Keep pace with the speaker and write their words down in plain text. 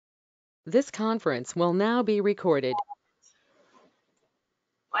This conference will now be recorded.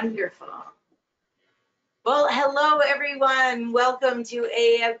 Wonderful. Well, hello, everyone. Welcome to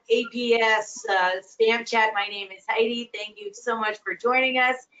APS Stamp Chat. My name is Heidi. Thank you so much for joining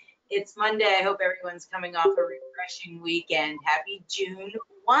us. It's Monday. I hope everyone's coming off a refreshing weekend. Happy June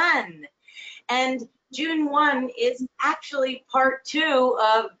 1. And June 1 is actually part 2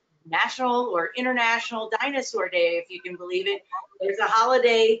 of National or International Dinosaur Day, if you can believe it. There's a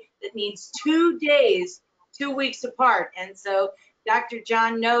holiday that needs 2 days, 2 weeks apart. And so Dr.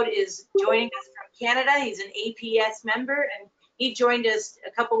 Jon Noad is joining us from Canada. He's an APS member, and he joined us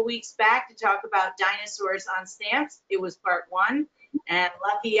a couple weeks back to talk about dinosaurs on stamps. It was part 1. And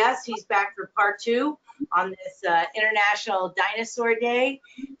lucky us, he's back for part 2 on this International Dinosaur Day.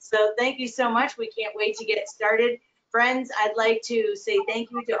 So thank you so much. We can't wait to get started. Friends, I'd like to say thank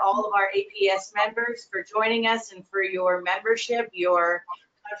you to all of our APS members for joining us and for your membership, your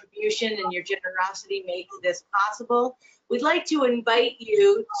contribution, and your generosity makes this possible. We'd like to invite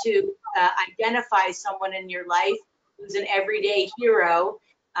you to identify someone in your life who's an everyday hero.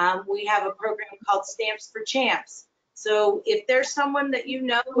 We have a program called Stamps for Champs. So if there's someone that you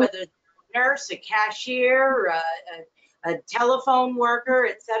know, whether it's a nurse, a cashier, a telephone worker,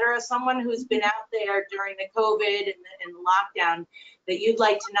 etc., someone who's been out there during the COVID and the lockdown that you'd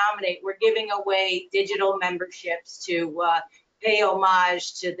like to nominate, we're giving away digital memberships to pay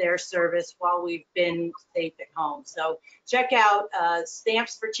homage to their service while we've been safe at home. So check out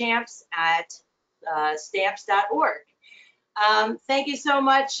Stamps for Champs at stamps.org. Thank you so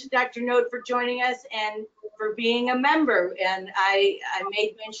much, Dr. Noad, for joining us and for being a member. And I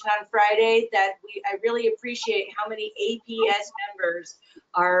made mention on Friday that I really appreciate how many APS members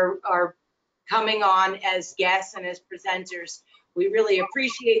are coming on as guests and as presenters. We really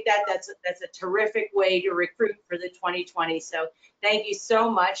appreciate that. That's a terrific way to recruit for the 2020. So thank you so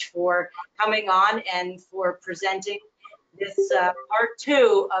much for coming on and for presenting this part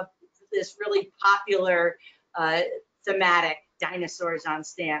 2 of this really popular thematic, Dinosaurs on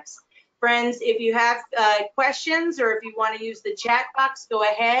Stamps. Friends, if you have questions or if you want to use the chat box, go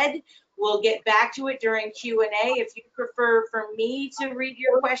ahead. We'll get back to it during Q&A. If you prefer for me to read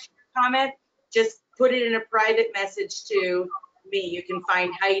your question or comment, just put it in a private message to me. You can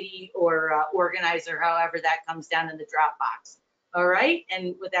find Heidi or organizer, however that comes down in the Dropbox. All right,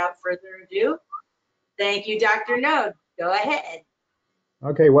 and without further ado, thank you, Dr. Noad. Go ahead.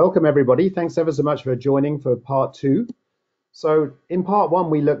 Okay, welcome everybody. Thanks ever so much for joining for part 2. So in part 1,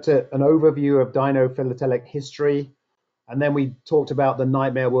 we looked at an overview of dino philatelic history, and then we talked about the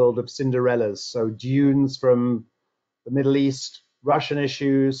nightmare world of Cinderellas. So dunes from the Middle East, Russian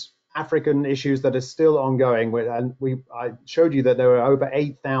issues, African issues that are still ongoing. And I showed you that there are over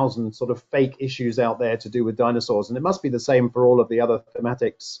 8,000 sort of fake issues out there to do with dinosaurs, and it must be the same for all of the other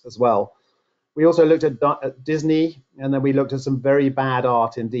thematics as well. We also looked at Disney, and then we looked at some very bad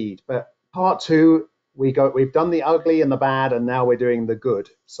art indeed. But part 2, we've done the ugly and the bad, and now we're doing the good.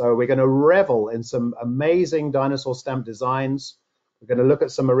 So we're going to revel in some amazing dinosaur stamp designs. We're going to look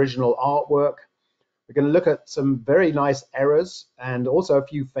at some original artwork. We're going to look at some very nice errors and also a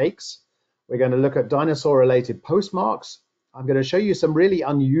few fakes. We're going to look at dinosaur-related postmarks. I'm going to show you some really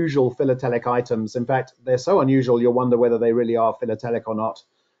unusual philatelic items. In fact, they're so unusual you'll wonder whether they really are philatelic or not.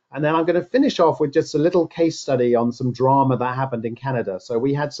 And then I'm going to finish off with just a little case study on some drama that happened in Canada. So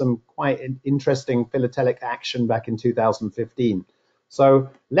we had some quite interesting philatelic action back in 2015. So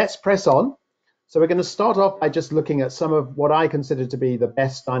let's press on. So we're going to start off by just looking at some of what I consider to be the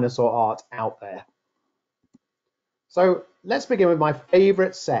best dinosaur art out there. So let's begin with my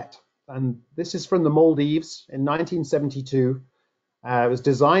favorite set. And this is from the Maldives in 1972. It was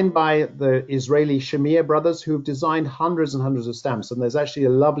designed by the Israeli Shamir brothers, who've designed hundreds and hundreds of stamps. And there's actually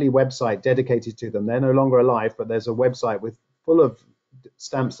a lovely website dedicated to them. They're no longer alive, but there's a website full of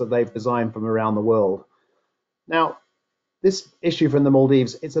stamps that they've designed from around the world. Now, this issue from the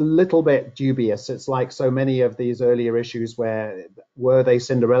Maldives, it's a little bit dubious. It's like so many of these earlier issues where were they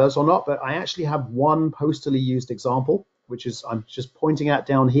Cinderellas or not? But I actually have one postally used example, which is I'm just pointing out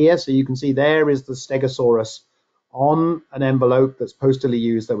down here. So you can see there is the Stegosaurus on an envelope that's postally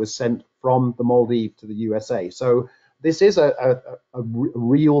used that was sent from the Maldives to the USA. So this is a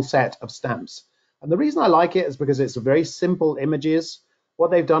real set of stamps. And the reason I like it is because it's very simple images.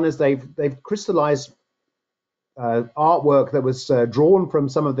 What they've done is they've crystallized artwork that was drawn from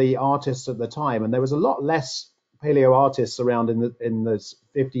some of the artists at the time. And there was a lot less paleo artists around in the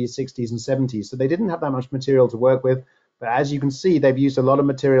 50s, 60s, and 70s. So they didn't have that much material to work with. But as you can see, they've used a lot of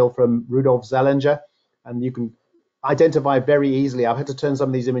material from Rudolf Zallinger, and you can identify very easily. I've had to turn some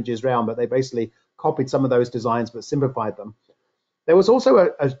of these images around, but they basically copied some of those designs but simplified them. There was also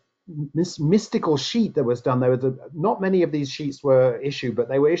a mystical sheet that was done. There was not many of these sheets were issued, but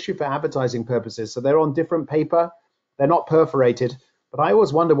they were issued for advertising purposes. So they're on different paper. They're not perforated, but I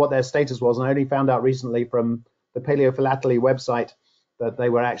always wondered what their status was, and I only found out recently from the Paleophilately website that they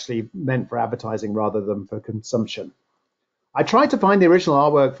were actually meant for advertising rather than for consumption. I tried to find the original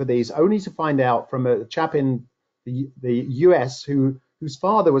artwork for these, only to find out from a chap in the US whose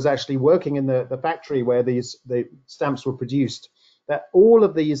father was actually working in the factory where the stamps were produced, that all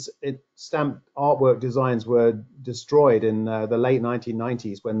of these stamp artwork designs were destroyed in the late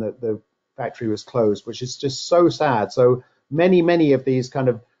 1990s when the factory was closed, which is just so sad. So many of these kind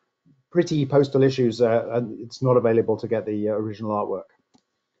of pretty postal issues, it's not available to get the original artwork.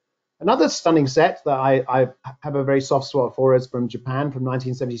 Another stunning set that I have a very soft spot for is from Japan from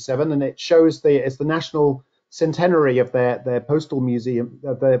 1977, and it shows it's the national centenary of their postal museum,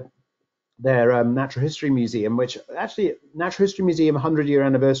 of their natural history museum, which actually Natural History Museum 100-year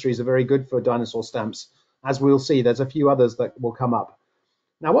anniversaries are very good for dinosaur stamps. As we'll see, there's a few others that will come up.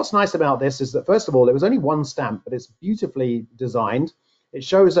 Now, what's nice about this is that, first of all, it was only one stamp, but it's beautifully designed. It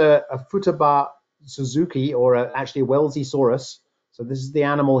shows a Futaba Suzuki, or actually a Wellesiosaurus. So this is the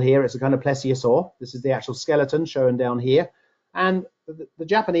animal here. It's a kind of plesiosaur. This is the actual skeleton shown down here. And the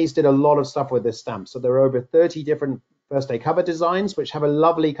Japanese did a lot of stuff with this stamp. So there are over 30 different first day cover designs, which have a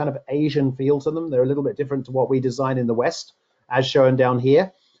lovely kind of Asian feel to them. They're a little bit different to what we design in the West, as shown down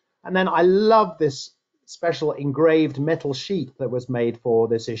here. And then I love this special engraved metal sheet that was made for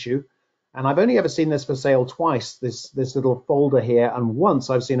this issue. And I've only ever seen this for sale twice, this little folder here. And once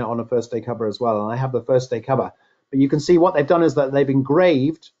I've seen it on a first day cover as well. And I have the first day cover. But you can see what they've done is that they've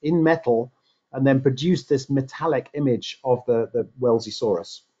engraved in metal and then produced this metallic image of the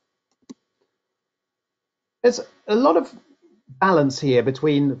Wellesiosaurus. There's a lot of balance here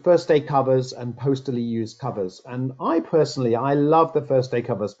between first day covers and postally used covers. And I personally love the first day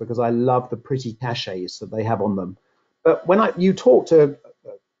covers because I love the pretty cachets that they have on them. But when you talk to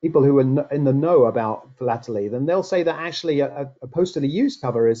people who are in the know about philately, then they'll say that actually a postally used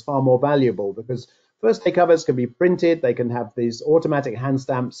cover is far more valuable because first day covers can be printed, they can have these automatic hand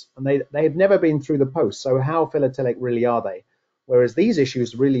stamps, and they have never been through the post. So how philatelic really are they? Whereas these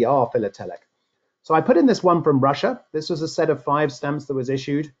issues really are philatelic. So I put in this one from Russia. This was a set of 5 stamps that was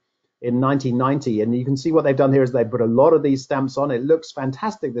issued in 1990. And you can see what they've done here is they put a lot of these stamps on. It looks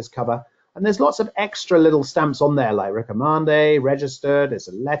fantastic, this cover. And there's lots of extra little stamps on there, like recommande, registered, it's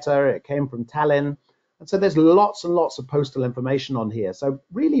a letter, it came from Tallinn. And so there's lots and lots of postal information on here. So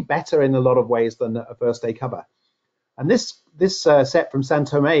really better in a lot of ways than a first day cover. And this set from San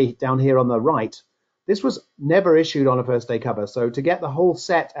Tome down here on the right, this was never issued on a first day cover. So to get the whole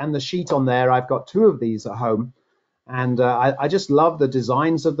set and the sheet on there, I've got 2 of these at home. And I just love the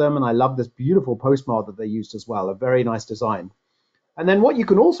designs of them. And I love this beautiful postmark that they used as well, a very nice design. And then what you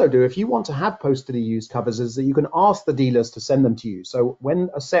can also do if you want to have postally used covers is that you can ask the dealers to send them to you. So when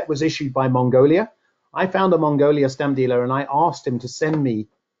a set was issued by Mongolia, I found a Mongolia stamp dealer and I asked him to send me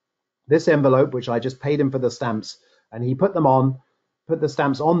this envelope, which I just paid him for the stamps, and he put the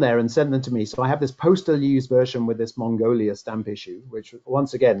stamps on there and sent them to me. So I have this postal used version with this Mongolia stamp issue, which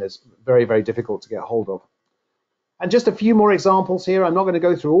once again is very, very difficult to get hold of. And just a few more examples here. I'm not going to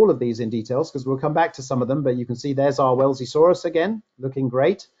go through all of these in details because we'll come back to some of them, but you can see there's our Wellesiosaurus again, looking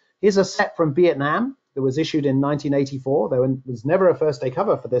great. Here's a set from Vietnam that was issued in 1984. There was never a first day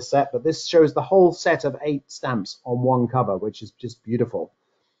cover for this set, but this shows the whole set of 8 stamps on one cover, which is just beautiful.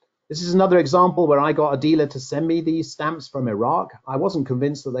 This is another example where I got a dealer to send me these stamps from Iraq. I wasn't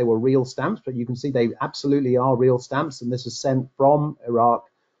convinced that they were real stamps, but you can see they absolutely are real stamps, and this was sent from Iraq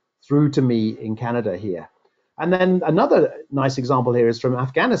through to me in Canada here. And then another nice example here is from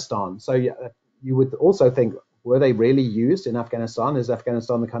Afghanistan. So you would also think, were they really used in Afghanistan? Is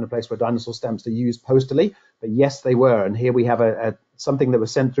Afghanistan the kind of place where dinosaur stamps are used postally? But yes, they were. And here we have something that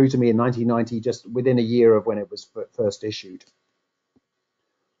was sent through to me in 1990, just within a year of when it was first issued.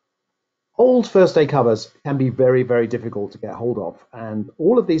 Old first day covers can be very, very difficult to get hold of. And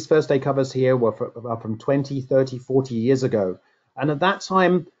all of these first day covers here were from 20, 30, 40 years ago. And at that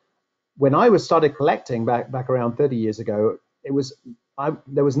time, when I started collecting back around 30 years ago, there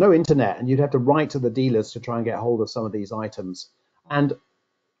was no internet, and you'd have to write to the dealers to try and get hold of some of these items. And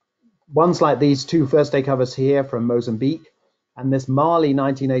ones like these 2 first day covers here from Mozambique and this Mali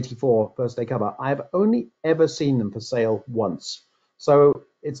 1984 first day cover, I've only ever seen them for sale once. So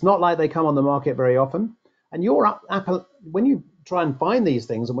it's not like they come on the market very often. And when you try and find these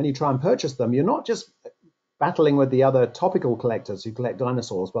things and when you try and purchase them, you're not just battling with the other topical collectors who collect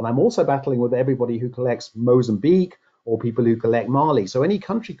dinosaurs, but I'm also battling with everybody who collects Mozambique or people who collect Mali. So any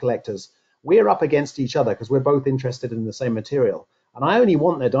country collectors, we're up against each other because we're both interested in the same material. And I only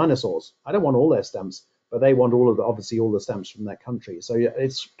want their dinosaurs. I don't want all their stamps, but they want all of the, obviously all the stamps from that country. So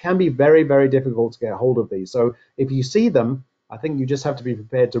it can be very, very difficult to get hold of these. So if you see them, I think you just have to be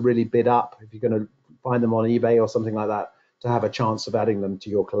prepared to really bid up if you're going to find them on eBay or something like that to have a chance of adding them to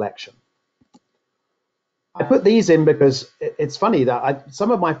your collection. I put these in because it's funny that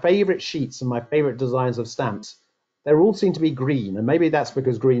some of my favorite sheets and my favorite designs of stamps, they all seem to be green. And maybe that's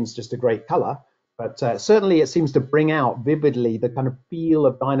because green's just a great color. But certainly it seems to bring out vividly the kind of feel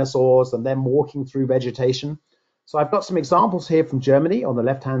of dinosaurs and them walking through vegetation. So I've got some examples here from Germany on the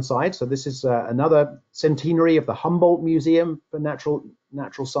left-hand side. So this is another centenary of the Humboldt Museum for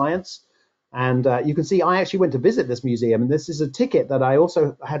Natural Science. And you can see I actually went to visit this museum, and this is a ticket that I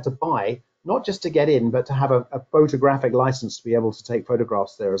also had to buy, not just to get in, but to have a photographic license to be able to take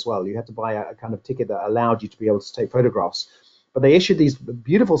photographs there as well. You had to buy a kind of ticket that allowed you to be able to take photographs. But they issued these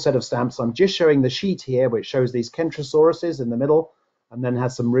beautiful set of stamps. I'm just showing the sheet here, which shows these Kentrosauruses in the middle, and then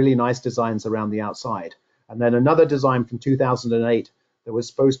has some really nice designs around the outside. And then another design from 2008 that was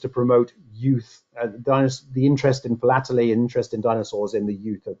supposed to promote youth, the interest in philately and interest in dinosaurs in the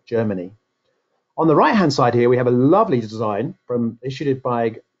youth of Germany. On the right-hand side here, we have a lovely design issued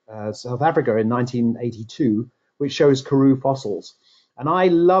by South Africa in 1982, which shows Karoo fossils. And I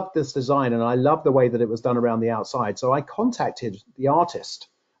love this design, and I love the way that it was done around the outside. So I contacted the artist,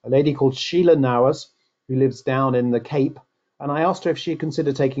 a lady called Sheila Nowers, who lives down in the Cape, and I asked her if she'd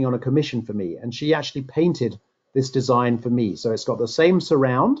consider taking on a commission for me. And she actually painted this design for me. So it's got the same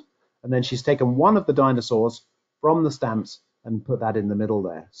surround, and then she's taken one of the dinosaurs from the stamps and put that in the middle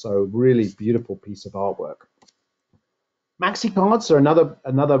there. So really beautiful piece of artwork. Maxi cards are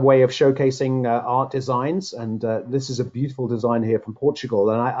another way of showcasing art designs, and this is a beautiful design here from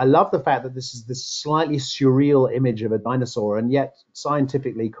Portugal. And I love the fact that this is this slightly surreal image of a dinosaur, and yet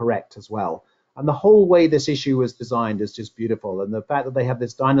scientifically correct as well. And the whole way this issue was designed is just beautiful. And the fact that they have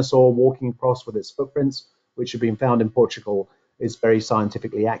this dinosaur walking across with its footprints, which have been found in Portugal, is very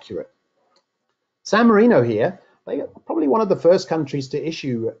scientifically accurate. San Marino here, they are probably one of the first countries to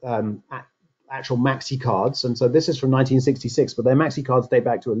issue actual maxi cards, and so this is from 1966, but their maxi cards date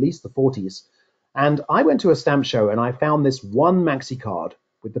back to at least the 40s. And I went to a stamp show and I found this one maxi card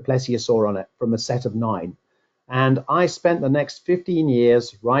with the plesiosaur on it from a set of 9. And I spent the next 15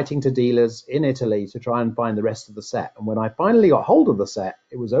 years writing to dealers in Italy to try and find the rest of the set. And when I finally got hold of the set,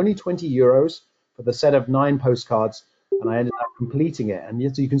 it was only 20 euros for the set of 9 postcards, and I ended up completing it. And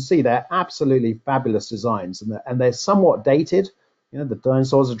as you can see, they're absolutely fabulous designs, and they're somewhat dated. You know, the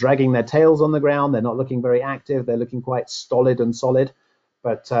dinosaurs are dragging their tails on the ground. They're not looking very active. They're looking quite stolid and solid,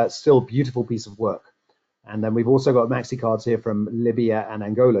 but still beautiful piece of work. And then we've also got maxi cards here from Libya and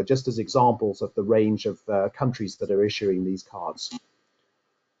Angola, just as examples of the range of countries that are issuing these cards.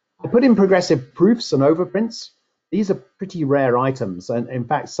 I put in progressive proofs and overprints. These are pretty rare items. And in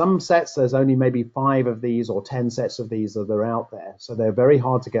fact, some sets, there's only maybe 5 of these or 10 sets of these that are out there. So they're very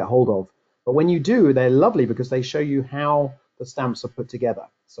hard to get hold of. But when you do, they're lovely because they show you how the stamps are put together.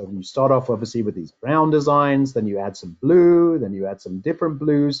 So you start off obviously with these brown designs, then you add some blue, then you add some different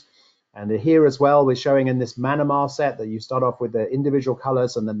blues. And here as well, we're showing in this Manamar set that you start off with the individual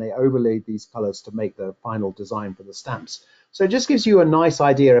colors and then they overlay these colors to make the final design for the stamps. So it just gives you a nice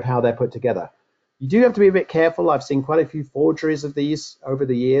idea of how they're put together. You do have to be a bit careful. I've seen quite a few forgeries of these over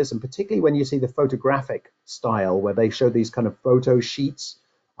the years, and particularly when you see the photographic style where they show these kind of photo sheets,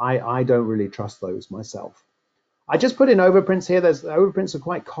 I don't really trust those myself. I just put in overprints here. Overprints are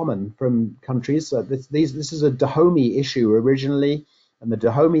quite common from countries. This is a Dahomey issue originally, and the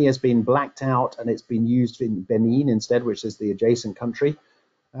Dahomey has been blacked out and it's been used in Benin instead, which is the adjacent country.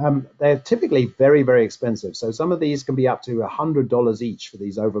 They're typically very, very expensive. So some of these can be up to $100 each for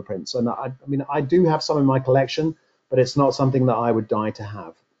these overprints. And I mean, I do have some in my collection, but it's not something that I would die to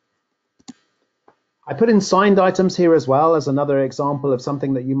have. I put in signed items here as well as another example of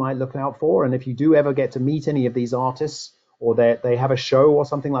something that you might look out for. And if you do ever get to meet any of these artists or they have a show or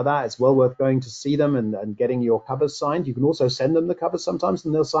something like that, it's well worth going to see them and getting your covers signed. You can also send them the covers sometimes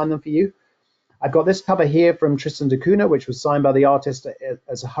and they'll sign them for you. I've got this cover here from Tristan da Cunha, which was signed by the artist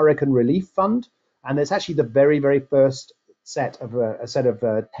as a hurricane relief fund. And it's actually the very, very first set of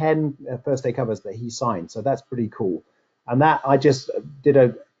 10 first day covers that he signed. So that's pretty cool. And that I just did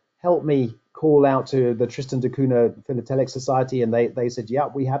a help me call out to the Tristan da Cunha Philatelic Society, and they said, yeah,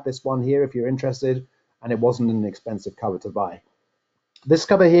 we have this one here if you're interested, and it wasn't an expensive cover to buy. This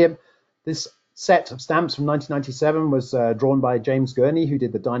cover here, this set of stamps from 1997 was drawn by James Gurney, who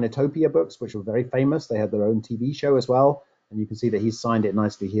did the Dinotopia books, which were very famous. They had their own TV show as well, and you can see that he's signed it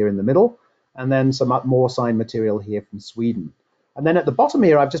nicely here in the middle, and then some more signed material here from Sweden. And then at the bottom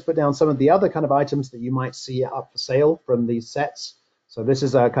here, I've just put down some of the other kind of items that you might see up for sale from these sets. So this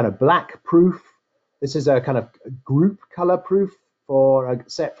is a kind of black proof. This is a kind of group color proof for a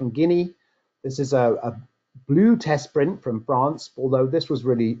set from Guinea. This is a blue test print from France, although this was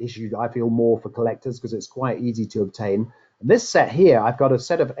really issued, I feel, more for collectors because it's quite easy to obtain. And this set here, I've got a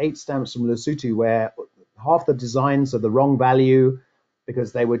set of 8 stamps from Lesotho where half the designs are the wrong value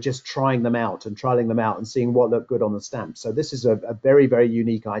because they were just trying them out and trialing them out and seeing what looked good on the stamp. So this is a very, very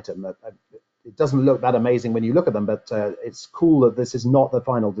unique item. It doesn't look that amazing when you look at them, but it's cool that this is not the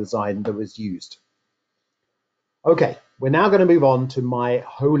final design that was used. Okay, we're now going to move on to my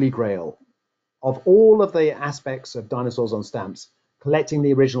holy grail. Of all of the aspects of dinosaurs on stamps, collecting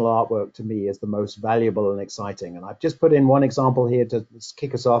the original artwork to me is the most valuable and exciting. And I've just put in one example here to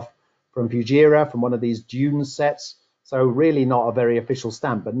kick us off from Fujairah, from one of these Dune sets. So really not a very official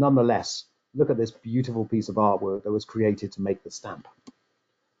stamp, but nonetheless, look at this beautiful piece of artwork that was created to make the stamp.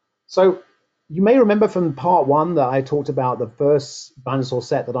 So you may remember from part 1 that I talked about the first dinosaur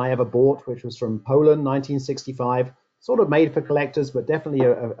set that I ever bought, which was from Poland, 1965, sort of made for collectors, but definitely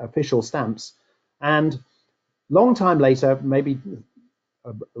official stamps. And long time later, maybe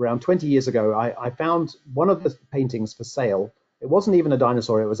around 20 years ago, I found one of the paintings for sale. It wasn't even a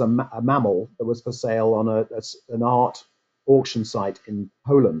dinosaur, it was a mammal that was for sale on an art auction site in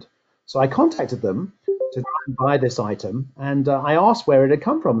Poland. So I contacted them to try and buy this item, and I asked where it had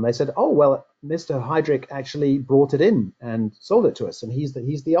come from. And they said, oh, well, Mr. Heydrich actually brought it in and sold it to us, and he's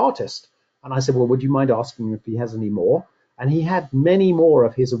the artist. And I said, well, would you mind asking if he has any more? And he had many more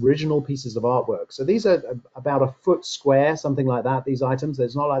of his original pieces of artwork. So these are about a foot square, something like that, these items.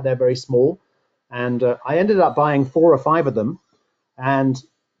 It's not like they're very small. And I ended up buying 4 or 5 of them. And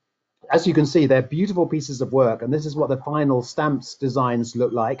as you can see, they're beautiful pieces of work. And this is what the final stamps designs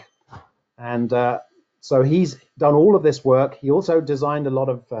look like. And so he's done all of this work. He also designed a lot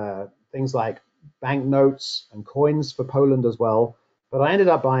of things like banknotes and coins for Poland as well. But I ended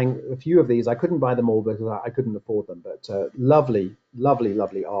up buying a few of these. I couldn't buy them all because I couldn't afford them, but lovely, lovely,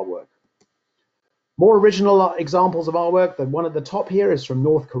 lovely artwork. More original examples of artwork. The one at the top here is from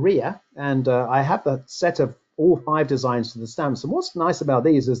North Korea, and I have the set of all 5 designs for the stamps. And what's nice about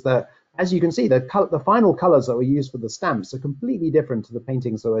these is that, as you can see, the final colors that were used for the stamps are completely different to the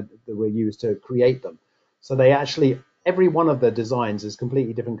paintings that were used to create them. So they actually, every one of the designs is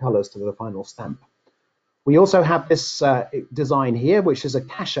completely different colors to the final stamp. We also have this design here, which is a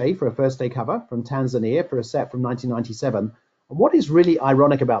cachet for a first day cover from Tanzania for a set from 1997. And what is really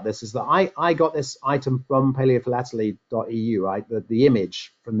ironic about this is that I got this item from paleophilately.eu, right, the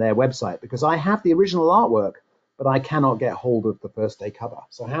image from their website, because I have the original artwork, but I cannot get hold of the first day cover.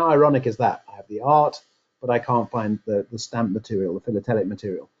 So how ironic is that? I have the art, but I can't find the stamp material, the philatelic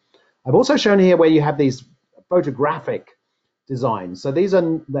material. I've also shown here where you have these photographic designs. So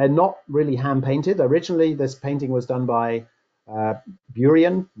they're not really hand painted. Originally, this painting was done by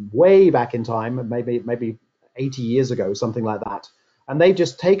Burian way back in time, maybe 80 years ago, something like that. And they've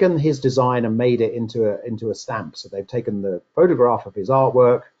just taken his design and made it into a stamp. So they've taken the photograph of his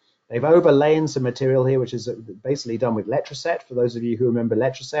artwork. They've overlain some material here, which is basically done with Letraset, for those of you who remember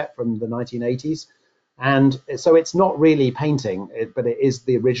Letraset from the 1980s. And so it's not really painting, but it is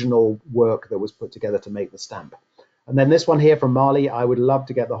the original work that was put together to make the stamp. And then this one here from Mali, I would love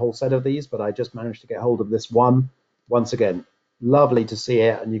to get the whole set of these, but I just managed to get hold of this one. Once again, lovely to see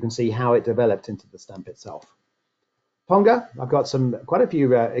it, and you can see how it developed into the stamp itself. Tonga, I've got quite a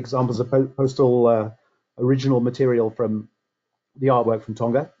few examples of postal original material from the artwork from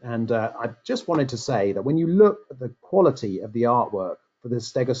Tonga, and I just wanted to say that when you look at the quality of the artwork for the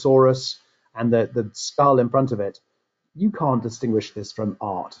Stegosaurus and the skull in front of it, you can't distinguish this from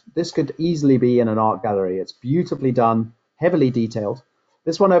art. This could easily be in an art gallery. It's beautifully done, heavily detailed.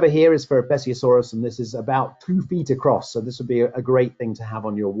 This one over here is for a Plesiosaurus, and this is about 2 feet across, so this would be a great thing to have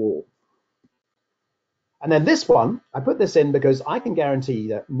on your wall. And then this one, I put this in because I can guarantee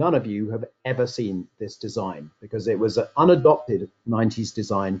that none of you have ever seen this design, because it was an unadopted 90s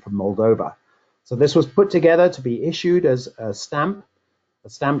design from Moldova. So this was put together to be issued as a stamp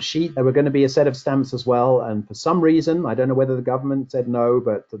sheet. There were going to be a set of stamps as well, and for some reason, I don't know whether the government said no,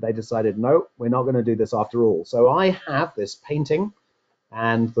 but they decided, no, we're not going to do this after all. So I have this painting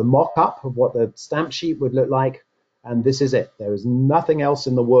and the mock-up of what the stamp sheet would look like, and this is it. There is nothing else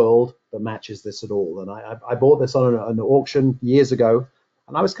in the world that matches this at all. And I bought this on an auction years ago,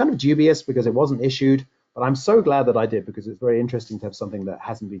 and I was kind of dubious because it wasn't issued, but I'm so glad that I did, because it's very interesting to have something that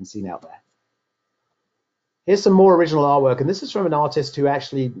hasn't been seen out there. Here's some more original artwork, and this is from an artist who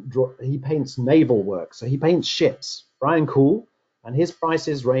actually he paints naval work. So he paints ships, Brian Cool, and his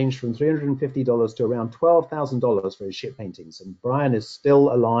prices range from $350 to around $12,000 for his ship paintings. And Brian is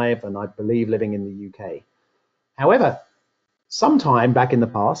still alive and I believe living in the UK. However, sometime back in the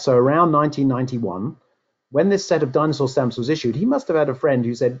past, so around 1991, when this set of dinosaur stamps was issued, he must have had a friend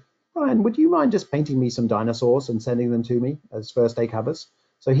who said, Brian, would you mind just painting me some dinosaurs and sending them to me as first day covers?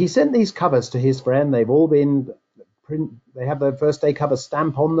 So he sent these covers to his friend. They've all been they have the first day cover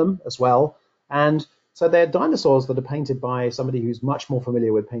stamp on them as well. And so they're dinosaurs that are painted by somebody who's much more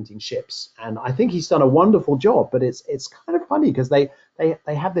familiar with painting ships. And I think he's done a wonderful job, but it's kind of funny because they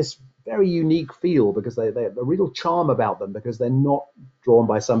have this very unique feel because they have a real charm about them because they're not drawn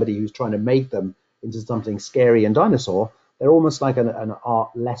by somebody who's trying to make them into something scary and dinosaur. They're almost like an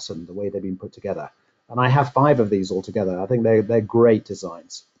art lesson, the way they've been put together. And I have 5 of these altogether. I think they're great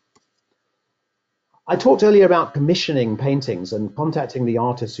designs. I talked earlier about commissioning paintings and contacting the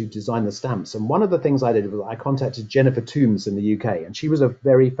artists who designed the stamps. And one of the things I did was I contacted Jennifer Toombs in the UK, and she was a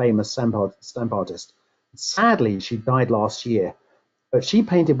very famous stamp artist. Sadly, she died last year, but she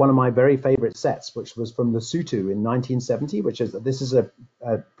painted one of my very favorite sets, which was from Lesotho in 1970, this is a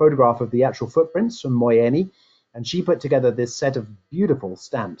photograph of the actual footprints from Moyeni. And she put together this set of beautiful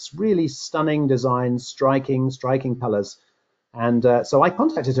stamps, really stunning designs, striking colors. And so I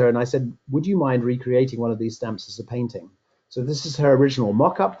contacted her and I said, would you mind recreating one of these stamps as a painting? So this is her original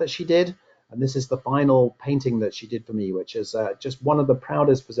mock-up that she did. And this is the final painting that she did for me, which is just one of the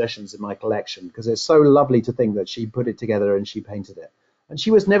proudest possessions in my collection, because it's so lovely to think that she put it together and she painted it. And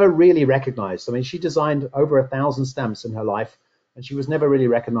she was never really recognized. I mean, she designed over 1,000 stamps in her life, and she was never really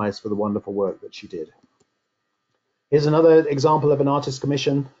recognized for the wonderful work that she did. Here's another example of an artist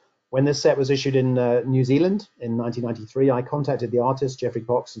commission. When this set was issued in New Zealand in 1993, I contacted the artist, Geoffrey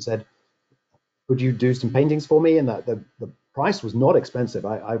Cox, and said, could you do some paintings for me? And the price was not expensive.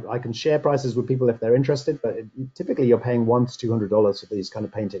 I can share prices with people if they're interested, but typically you're paying $100 to $200 for these kind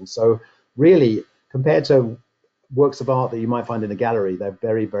of paintings. So really, compared to works of art that you might find in a gallery, they're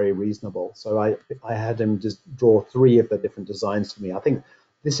very, very reasonable. So I had him just draw 3 of the different designs for me. I think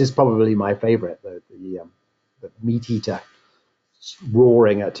this is probably my favorite, the meat eater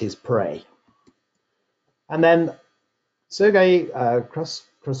roaring at his prey. And then Sergei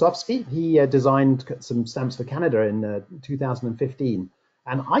Krasovsky, he designed some stamps for Canada in 2015.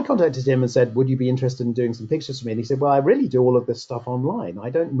 And I contacted him and said, would you be interested in doing some pictures for me? And he said, well, I really do all of this stuff online. I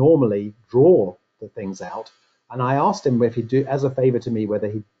don't normally draw the things out. And I asked him if he'd do, as a favor to me, whether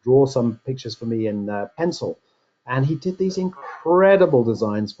he'd draw some pictures for me in pencil. And he did these incredible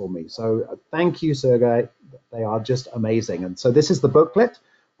designs for me. So thank you, Sergei. They are just amazing. And so this is the booklet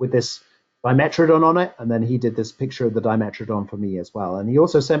with this Dimetrodon on it. And then he did this picture of the Dimetrodon for me as well. And he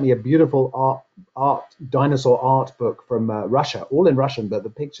also sent me a beautiful dinosaur art book from Russia, all in Russian, but the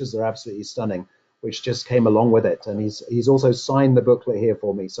pictures are absolutely stunning, which just came along with it. And he's also signed the booklet here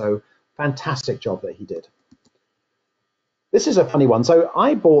for me. So fantastic job that he did. This is a funny one. So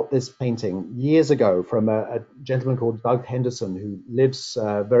I bought this painting years ago from a gentleman called Doug Henderson, who lives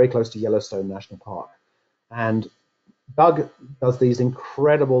very close to Yellowstone National Park. And Doug does these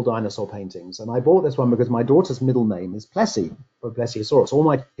incredible dinosaur paintings. And I bought this one because my daughter's middle name is Plessy, for Plesiosaurus. All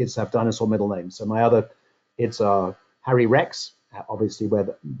my kids have dinosaur middle names. So my other kids are Harry Rex, obviously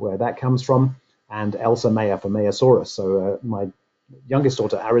where that comes from, and Elsa Maya for Mayosaurus. So my youngest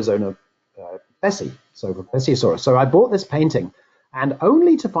daughter, Arizona Plessy, so for Plesiosaurus. So I bought this painting, and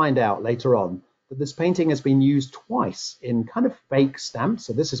only to find out later on that this painting has been used twice in kind of fake stamps.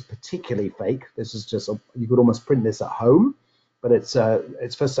 So this is particularly fake. This is just, you could almost print this at home, but it's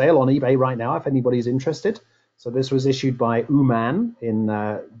for sale on eBay right now if anybody's interested. So this was issued by Uman in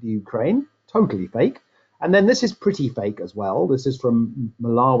the Ukraine, totally fake. And then this is pretty fake as well. This is from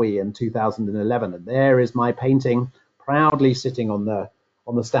Malawi in 2011. And there is my painting proudly sitting on the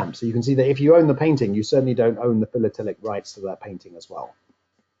stamp. So you can see that if you own the painting, you certainly don't own the philatelic rights to that painting as well.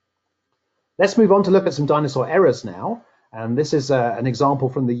 Let's move on to look at some dinosaur errors now. And this is an example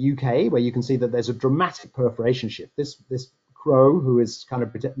from the UK where you can see that there's a dramatic perforation shift. This crow, who is kind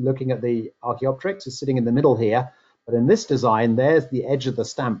of looking at the Archaeopteryx, is sitting in the middle here. But in this design, there's the edge of the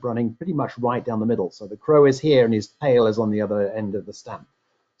stamp running pretty much right down the middle. So the crow is here and his tail is on the other end of the stamp.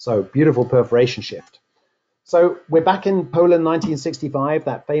 So beautiful perforation shift. So we're back in Poland 1965,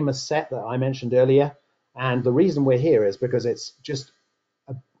 that famous set that I mentioned earlier. And the reason we're here is because it's just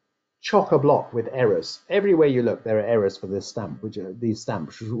a chock-a-block with errors. Everywhere you look, there are errors for this stamp, these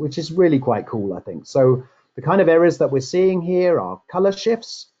stamps, which is really quite cool, I think. So the kind of errors that we're seeing here are color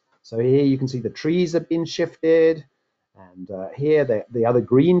shifts. So here you can see the trees have been shifted. And here the other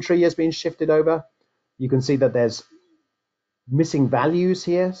green tree has been shifted over. You can see that there's missing values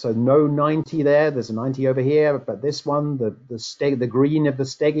here, so no 90 there. There's a 90 over here, but this one, the green of the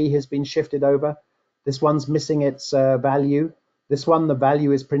stegi has been shifted over. This one's missing its value. This one, the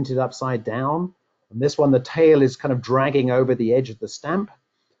value is printed upside down. And this one, the tail is kind of dragging over the edge of the stamp.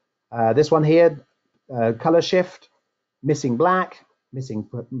 This one here, color shift, missing black, missing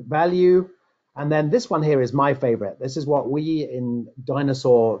value. And then this one here is my favorite. This is what we in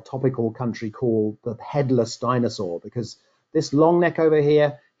dinosaur topical country call the headless dinosaur, because this long neck over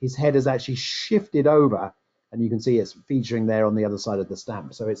here, his head is actually shifted over, and you can see it's featuring there on the other side of the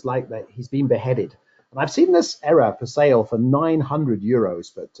stamp. So it's like that he's been beheaded. And I've seen this error for sale for 900 euros,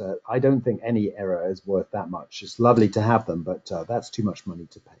 but I don't think any error is worth that much. It's lovely to have them, but that's too much money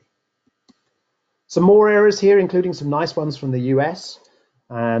to pay. Some more errors here, including some nice ones from the US.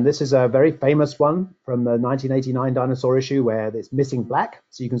 And this is a very famous one from the 1989 dinosaur issue where it's missing black.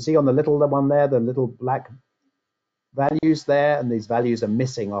 So you can see on the little one there, the little black values there, and these values are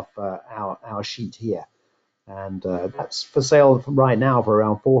missing off our sheet here. And that's for sale right now for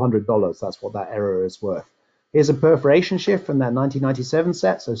around $400. That's what that error is worth. Here's a perforation shift from that 1997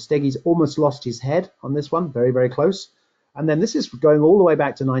 set. So Steggy's almost lost his head on this one, very, very close. And then this is going all the way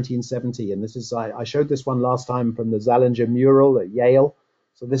back to 1970. And this is, I showed this one last time from the Zallinger mural at Yale.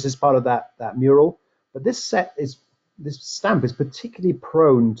 So this is part of that mural. But this stamp is particularly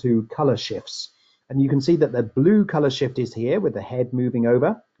prone to color shifts. And you can see that the blue color shift is here with the head moving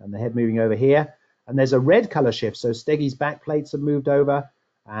over and the head moving over here. And there's a red color shift. So Steggy's back plates have moved over.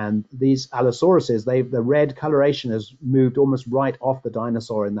 And these Allosauruses, the red coloration has moved almost right off the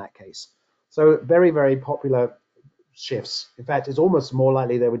dinosaur in that case. So very, very popular shifts. In fact, it's almost more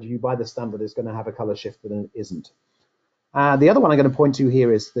likely that when you buy the stamp that it's going to have a color shift than it isn't. The other one I'm going to point to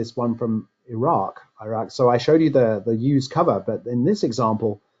here is this one from Iraq. So I showed you the used cover, but in this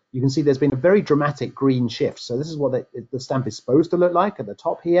example, you can see there's been a very dramatic green shift. So this is what the stamp is supposed to look like at the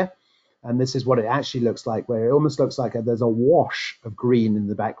top here. And this is what it actually looks like, where it almost looks like there's a wash of green in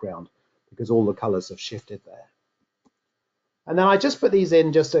the background because all the colors have shifted there. And then I just put these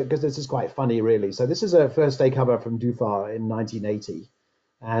in just because this is quite funny, really. So this is a first day cover from Dufar in 1980.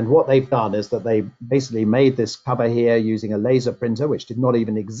 And what they've done is that they basically made this cover here using a laser printer, which did not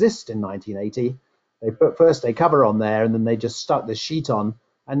even exist in 1980. They put first day cover on there, and then they just stuck the sheet on.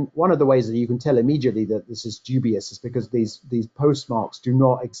 And one of the ways that you can tell immediately that this is dubious is because these postmarks do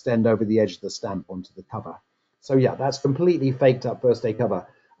not extend over the edge of the stamp onto the cover. So yeah, that's completely faked up first day cover.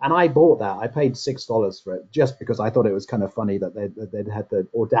 And I bought that. I paid $6 for it just because I thought it was kind of funny that they'd had the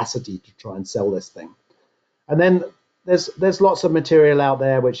audacity to try and sell this thing. And then there's lots of material out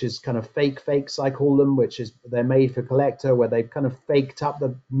there which is kind of fakes, I call them, which is they're made for collector, where they've kind of faked up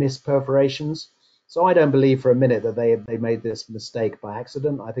the missed perforations. So I don't believe for a minute that they made this mistake by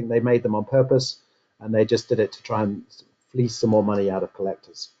accident. I think they made them on purpose, and they just did it to try and fleece some more money out of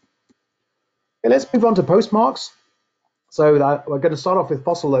collectors. Okay, let's move on to postmarks. So we're going to start off with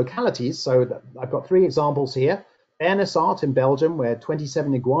fossil localities. So I've got 3 examples here. Art in Belgium, where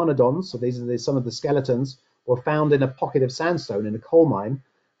 27 iguanodons, so these are some of the skeletons, were found in a pocket of sandstone in a coal mine.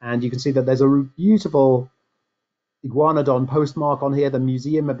 And you can see that there's a beautiful iguanodon postmark on here, the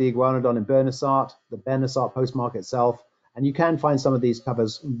Museum of the Iguanodon in Bernissart, the Bernissart postmark itself. And you can find some of these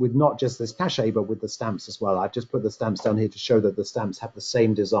covers with not just this cachet, but with the stamps as well. I've just put the stamps down here to show that the stamps have the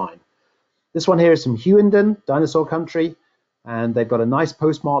same design. This one here is from Hughenden, Dinosaur Country, and they've got a nice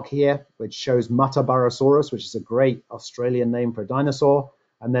postmark here which shows Matabarosaurus, which is a great Australian name for a dinosaur.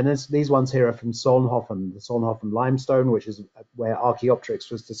 And then these ones here are from Solnhofen, the Solnhofen limestone, which is where Archaeopteryx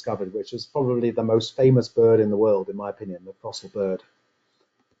was discovered, which is probably the most famous bird in the world, in my opinion, the fossil bird.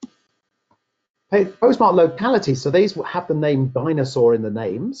 Hey, postmark localities, so these have the name Dinosaur in the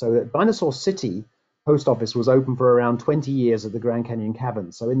name. So Dinosaur City post office was open for around 20 years at the Grand Canyon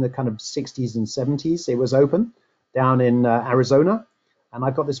Caverns. So in the kind of 60s and 70s, it was open down in Arizona. And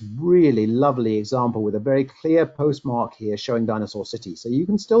I've got this really lovely example with a very clear postmark here showing Dinosaur City. So you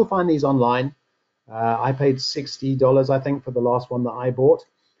can still find these online. I paid $60, I think, for the last one that I bought.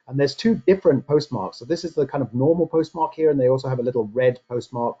 And there's 2 different postmarks. So this is the kind of normal postmark here, and they also have a little red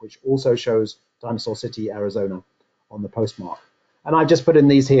postmark, which also shows Dinosaur City, Arizona on the postmark. And I've just put in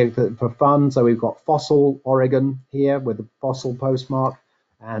these here for fun. So we've got Fossil, Oregon here with the fossil postmark,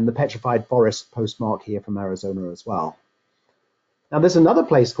 and the Petrified Forest postmark here from Arizona as well. Now, there's another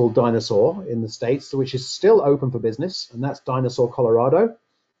place called Dinosaur in the States, which is still open for business, and that's Dinosaur, Colorado.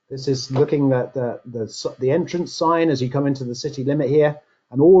 This is looking at the entrance sign as you come into the city limit here,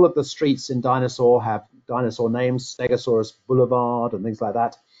 and all of the streets in Dinosaur have dinosaur names, Stegosaurus Boulevard and things like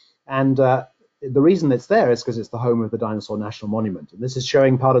that. And the reason it's there is because it's the home of the Dinosaur National Monument. And this is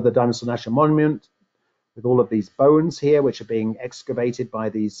showing part of the Dinosaur National Monument with all of these bones here, which are being excavated by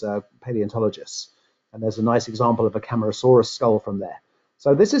these paleontologists. And there's a nice example of a Camarasaurus skull from there.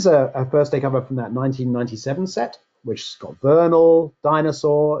 So this is a first day cover from that 1997 set. which has got Vernal,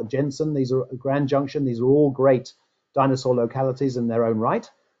 Dinosaur, Jensen. These are Grand Junction. These are all great dinosaur localities in their own right.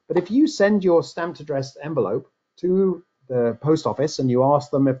 But if you send your stamped addressed envelope to the post office and you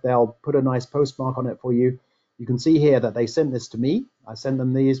ask them if they'll put a nice postmark on it for you, you can see here that they sent this to me. I sent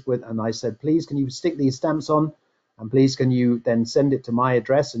them these and I said, please, can you stick these stamps on? And please, can you then send it to my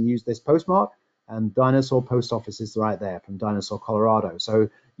address and use this postmark? And Dinosaur Post Office is right there from Dinosaur, Colorado. So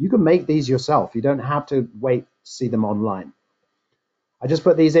you can make these yourself. You don't have to wait to see them online. I just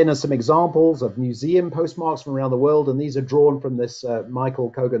put these in as some examples of museum postmarks from around the world, and these are drawn from this Michael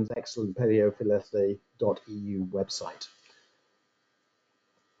Cogan's excellent paleophilately.eu website.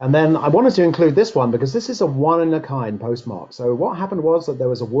 And then I wanted to include this one because this is a one-in-a-kind postmark. So what happened was that there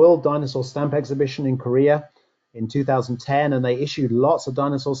was a World Dinosaur Stamp Exhibition in Korea in 2010, and they issued lots of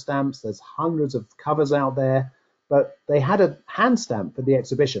dinosaur stamps. There's hundreds of covers out there, but they had a hand stamp for the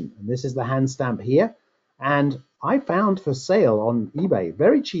exhibition, and this is the hand stamp here. And I found for sale on eBay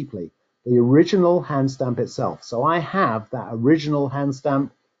very cheaply the original hand stamp itself. So I have that original hand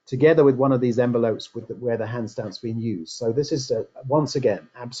stamp together with one of these envelopes where the hand stamp's been used. So this is, once again,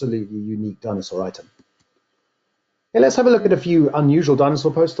 absolutely unique dinosaur item. Okay, let's have a look at a few unusual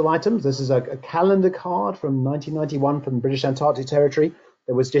dinosaur postal items. This is a calendar card from 1991 from the British Antarctic Territory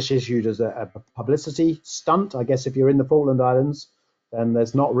that was just issued as a publicity stunt. I guess if you're in the Falkland Islands, then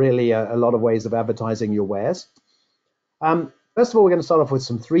there's not really a lot of ways of advertising your wares. First of all, we're going to start off with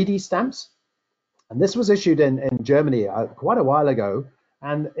some 3D stamps. And this was issued in Germany quite a while ago.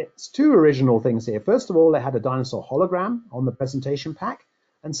 And it's two original things here. First of all, it had a dinosaur hologram on the presentation pack.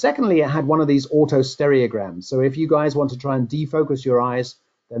 And secondly, it had one of these auto stereograms. So if you guys want to try and defocus your eyes,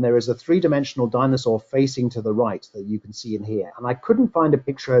 then there is a three-dimensional dinosaur facing to the right that you can see in here. And I couldn't find a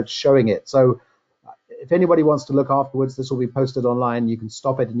picture showing it. So if anybody wants to look afterwards, this will be posted online. You can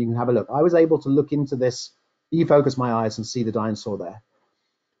stop it and you can have a look. I was able to look into this, defocus my eyes, and see the dinosaur there.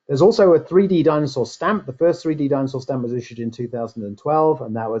 There's also a 3D dinosaur stamp. The first 3D dinosaur stamp was issued in 2012,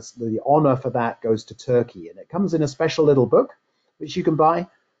 and that was the honor for that goes to Turkey. And it comes in a special little book, which you can buy.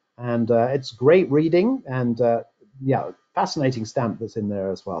 And it's great reading, and yeah, fascinating stamp that's in there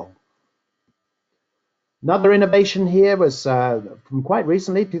as well. Another innovation here was from quite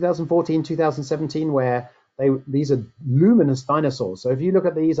recently, 2014, 2017, where these are luminous dinosaurs. So if you look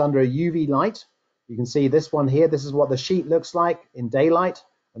at these under a UV light, you can see this one here. This is what the sheet looks like in daylight,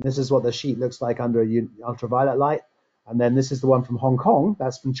 and this is what the sheet looks like under ultraviolet light. And then this is the one from Hong Kong.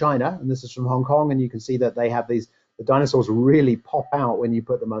 That's from China, and this is from Hong Kong. And you can see that they have these, the dinosaurs really pop out when you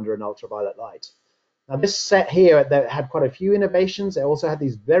put them under an ultraviolet light. Now this set here that had quite a few innovations. It also had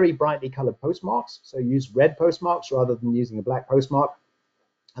these very brightly colored postmarks. So use red postmarks rather than using a black postmark.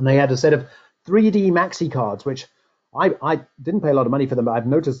 And they had a set of 3D maxi cards, which I didn't pay a lot of money for them, but I've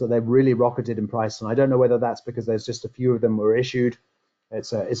noticed that they've really rocketed in price. And I don't know whether that's because there's just a few of them were issued.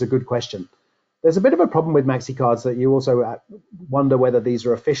 It's a good question. There's a bit of a problem with maxi cards that you also wonder whether these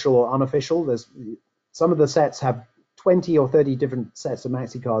are official or unofficial. There's some of the sets have 20 or 30 different sets of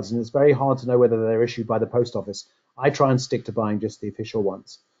maxi cards, and it's very hard to know whether they're issued by the post office. I try and stick to buying just the official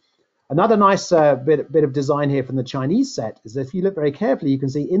ones. Another nice bit of design here from the Chinese set is that if you look very carefully, you can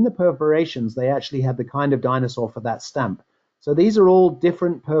see in the perforations, they actually had the kind of dinosaur for that stamp. So these are all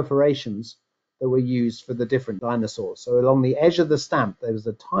different perforations that were used for the different dinosaurs. So along the edge of the stamp, there was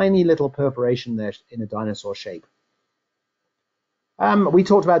a tiny little perforation there in a dinosaur shape. We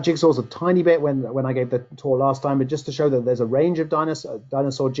talked about jigsaws a tiny bit when I gave the talk last time, but just to show that there's a range of dinosaur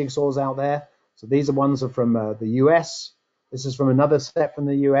jigsaws out there. So these are ones from the US. This is from another set from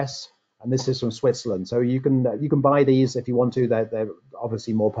the US, and this is from Switzerland. So you can buy these if you want to. They're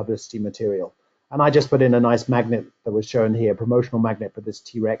obviously more publicity material. And I just put in a nice magnet that was shown here, promotional magnet for this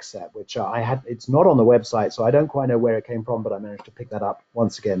T-Rex set, which it's not on the website, so I don't quite know where it came from, but I managed to pick that up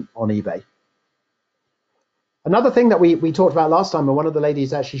once again on eBay. Another thing that we talked about last time, and one of the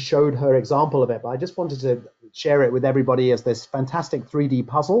ladies actually showed her example of it, but I just wanted to share it with everybody as this fantastic 3D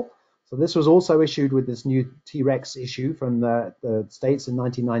puzzle. So this was also issued with this new T-Rex issue from the States in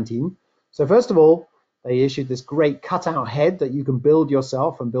 1919. So first of all, they issued this great cutout head that you can build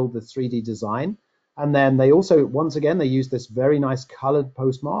yourself and build the 3D design. And then they also, once again, they used this very nice colored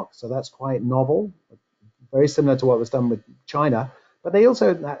postmark. So that's quite novel, very similar to what was done with China. But they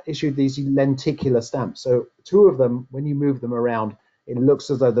also issued these lenticular stamps. So two of them, when you move them around, it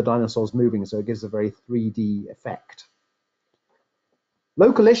looks as though the dinosaur's moving. So it gives a very 3D effect.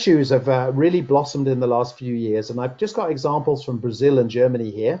 Local issues have really blossomed in the last few years. And I've just got examples from Brazil and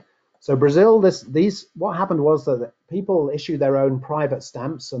Germany here. So Brazil, what happened was that people issue their own private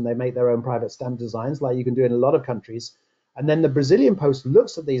stamps, and they make their own private stamp designs, like you can do in a lot of countries. And then the Brazilian Post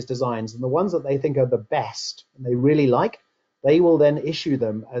looks at these designs, and the ones that they think are the best and they really like, they will then issue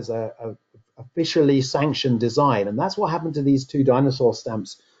them as a officially sanctioned design. And that's what happened to these two dinosaur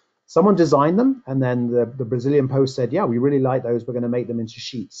stamps. Someone designed them, and then the Brazilian Post said, yeah, we really like those, we're going to make them into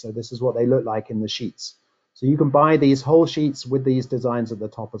sheets. So this is what they look like in the sheets. So you can buy these whole sheets with these designs at the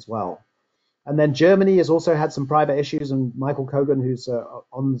top as well. And then Germany has also had some private issues, and Michael Kogan, who's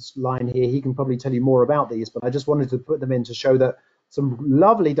on this line here, he can probably tell you more about these, but I just wanted to put them in to show that some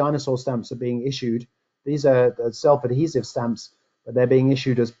lovely dinosaur stamps are being issued. These are self-adhesive stamps, but they're being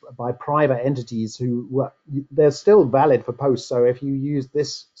issued by private entities who, they're still valid for post. So if you use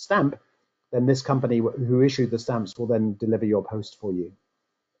this stamp, then this company who issued the stamps will then deliver your post for you.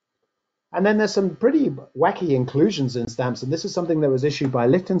 And then there's some pretty wacky inclusions in stamps, and this is something that was issued by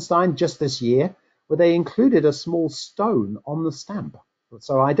Liechtenstein just this year, where they included a small stone on the stamp.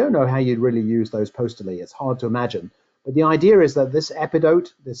 So I don't know how you'd really use those postally. It's hard to imagine. But the idea is that this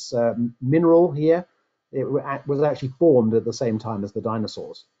epidote, this mineral here, it was actually formed at the same time as the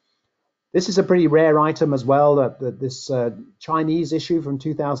dinosaurs. This is a pretty rare item as well. This Chinese issue from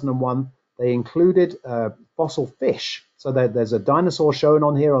 2001, they included fossil fish. So there's a dinosaur shown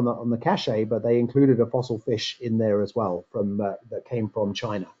on here on the cachet, but they included a fossil fish in there as well that came from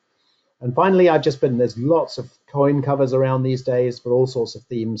China. And finally, there's lots of coin covers around these days for all sorts of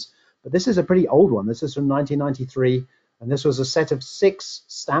themes. But this is a pretty old one. This is from 1993. And this was a set of 6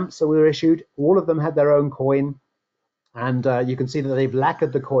 stamps that were issued. All of them had their own coin. And you can see that they've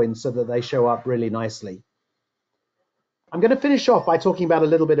lacquered the coins so that they show up really nicely. I'm going to finish off by talking about a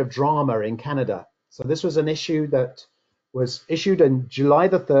little bit of drama in Canada. So this was an issue that was issued on July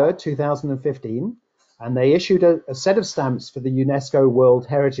the 3rd, 2015. And they issued a set of stamps for the UNESCO World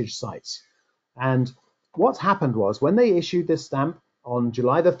Heritage Sites. And what happened was when they issued this stamp on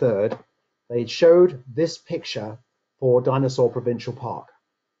July the 3rd, they showed this picture for Dinosaur Provincial Park.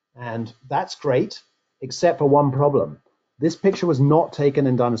 And that's great, except for one problem. This picture was not taken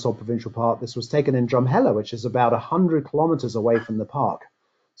in Dinosaur Provincial Park. This was taken in Drumheller, which is about 100 kilometers away from the park.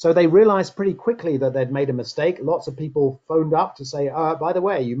 So they realized pretty quickly that they'd made a mistake. Lots of people phoned up to say, by the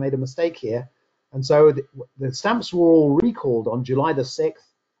way, you made a mistake here. And so the stamps were all recalled on July the 6th,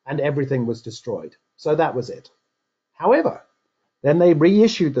 and everything was destroyed. So that was it. However, then they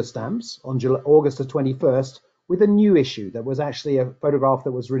reissued the stamps on August the 21st with a new issue that was actually a photograph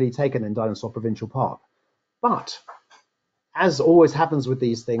that was really taken in Dinosaur Provincial Park. But, as always happens with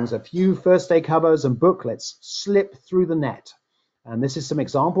these things, a few first day covers and booklets slip through the net. And this is some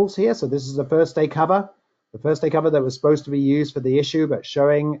examples here. So this is a first day cover. The first day cover that was supposed to be used for the issue, but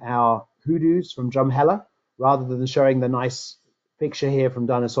showing our hoodoos from Drumheller rather than showing the nice picture here from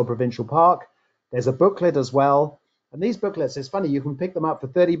Dinosaur Provincial Park. There's a booklet as well. And these booklets, it's funny, you can pick them up for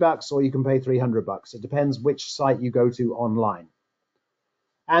 $30 or you can pay $300. It depends which site you go to online.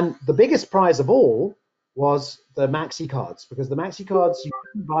 And the biggest prize of all was the maxi cards, because the maxi cards, you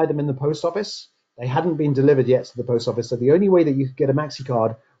couldn't buy them in the post office. They hadn't been delivered yet to the post office. So the only way that you could get a maxi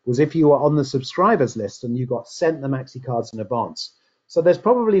card was if you were on the subscribers list and you got sent the maxi cards in advance. So there's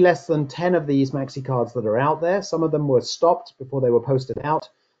probably less than 10 of these maxi cards that are out there. Some of them were stopped before they were posted out.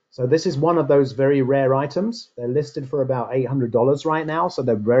 So this is one of those very rare items. They're listed for about $800 right now, so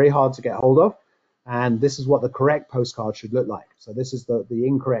they're very hard to get hold of. And this is what the correct postcard should look like. So this is the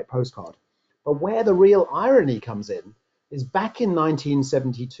incorrect postcard. But where the real irony comes in is back in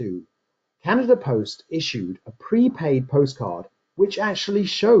 1972, Canada Post issued a prepaid postcard which actually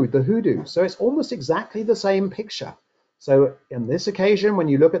showed the hoodoo. So it's almost exactly the same picture. So in this occasion, when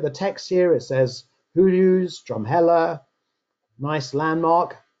you look at the text here, it says hoodoos, Drumheller, nice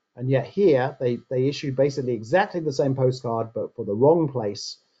landmark. And yet here, they issued basically exactly the same postcard, but for the wrong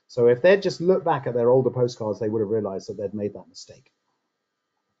place. So if they'd just looked back at their older postcards, they would have realized that they'd made that mistake.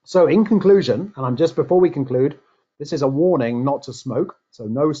 So in conclusion, and before we conclude, this is a warning not to smoke. So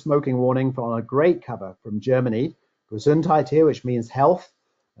no smoking warning on a great cover from Germany. Gesundheit here, which means health.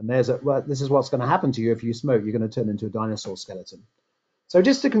 And this is what's going to happen to you if you smoke. You're going to turn into a dinosaur skeleton. So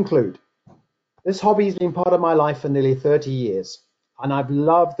just to conclude, this hobby has been part of my life for nearly 30 years. And I've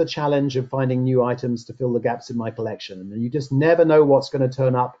loved the challenge of finding new items to fill the gaps in my collection. And you just never know what's going to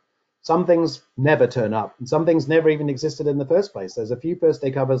turn up. Some things never turn up, and some things never even existed in the first place. There's a few first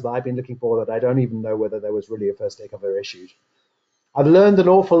day covers that I've been looking for that I don't even know whether there was really a first day cover issued. I've learned an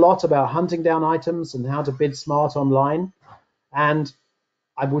awful lot about hunting down items and how to bid smart online. And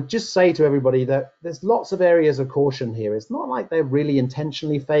I would just say to everybody that there's lots of areas of caution here. It's not like they're really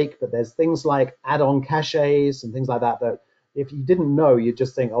intentionally fake, but there's things like add-on cachets and things like that if you didn't know, you'd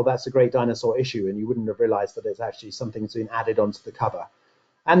just think, oh, that's a great dinosaur issue, and you wouldn't have realized that it's actually something that's been added onto the cover.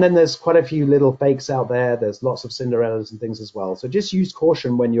 And then there's quite a few little fakes out there. There's lots of Cinderellas and things as well. So just use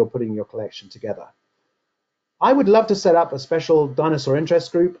caution when you're putting your collection together. I would love to set up a special dinosaur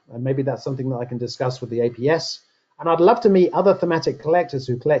interest group, and maybe that's something that I can discuss with the APS. And I'd love to meet other thematic collectors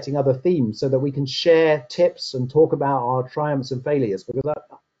who are collecting other themes so that we can share tips and talk about our triumphs and failures. Because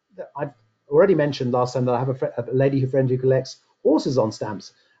I've already mentioned last time that I have a lady friend who collects horses on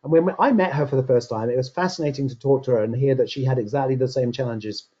stamps. And when I met her for the first time, it was fascinating to talk to her and hear that she had exactly the same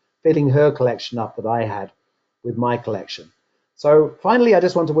challenges filling her collection up that I had with my collection. So finally, I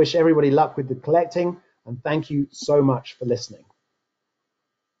just want to wish everybody luck with the collecting, and thank you so much for listening.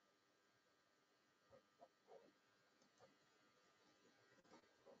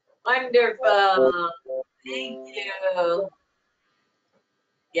 Wonderful. Thank you.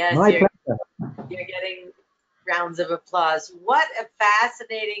 Yes, My pleasure. you're getting rounds of applause. What a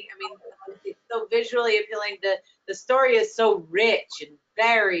fascinating, I mean, it's so visually appealing. The story is so rich and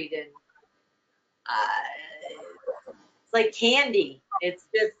varied, and it's like candy. It's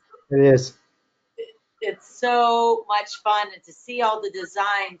just, It is. it's so much fun, and to see all the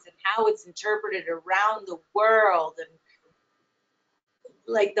designs and how it's interpreted around the world, and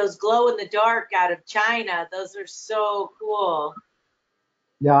like those glow in the dark out of China, those are so cool.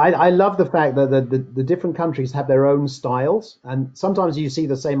 Yeah, I love the fact that the different countries have their own styles, and sometimes you see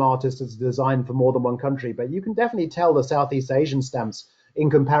the same artist as designed for more than one country, but you can definitely tell the Southeast Asian stamps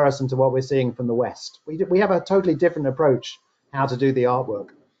in comparison to what we're seeing from the West. We have a totally different approach how to do the artwork.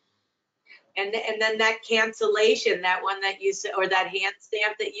 And then that cancellation, that one that you said, or that hand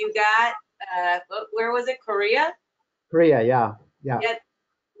stamp that you got, where was it? Korea? Korea, yeah. Yeah,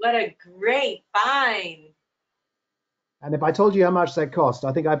 what a great find. And if I told you how much that cost,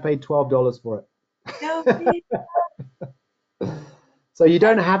 I think I paid $12 for it. No, So you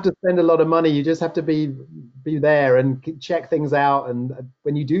don't have to spend a lot of money. You just have to be there and check things out. And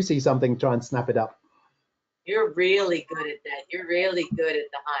when you do see something, try and snap it up. you're really good at that. You're really good at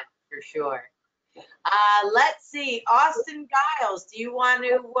the hunt, for sure. Let's see, Austin Giles, do you want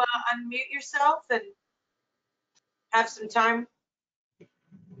to unmute yourself and have some time?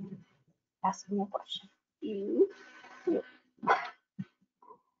 Ask me a question. You. How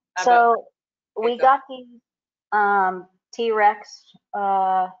about- So we go. got these T-Rex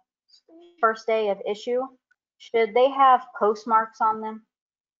first day of issue. Should they have postmarks on them?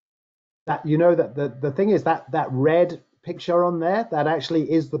 That you know that the thing is that red picture on there, that actually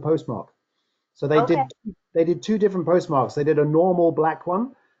is the postmark. So Okay. they did two different postmarks. They did a normal black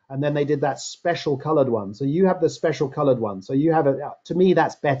one, and then they did that special colored one. So you have the special colored one. So you have it. To me,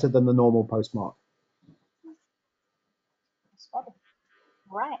 that's better than the normal postmark.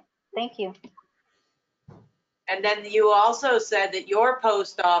 All right. Thank you. And then you also said that your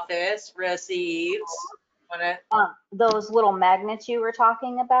post office receives, Those little magnets you were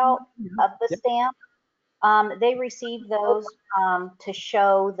talking about of the stamp. They received those to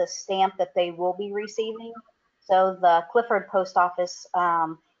show the stamp that they will be receiving. So the Clifford post office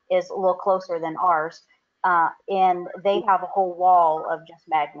is a little closer than ours, and they have a whole wall of just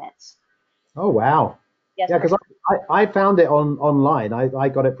magnets. Oh wow! Yes, Yeah, because I found it online. I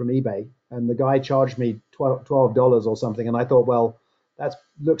got it from eBay, and the guy charged me $12 or something, and I thought, well, that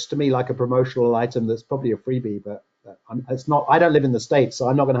looks to me like a promotional item that's probably a freebie, but it's not. I don't live in the States, so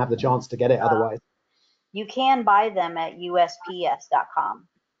I'm not going to have the chance to get it otherwise. You can buy them at USPS.com.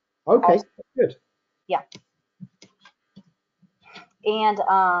 Okay, Also, good. yeah. And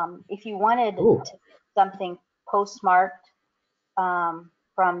if you wanted something postmarked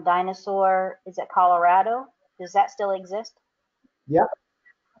from Dinosaur, is it Colorado? Does that still exist? Yeah.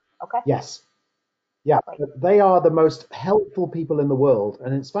 Okay. Yes. Yeah, but they are the most helpful people in the world.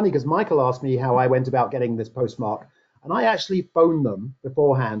 And it's funny because Michael asked me how I went about getting this postmark. And I actually phoned them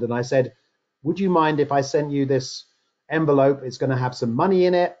beforehand and I said, would you mind if I sent you this envelope? It's going to have some money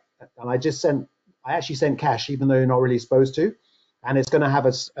in it. And I actually sent cash, even though you're not really supposed to. And it's going to have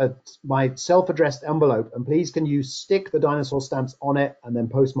my self-addressed envelope. And please, can you stick the dinosaur stamps on it and then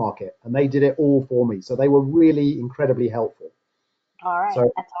postmark it? And they did it all for me. So they were really incredibly helpful. All right,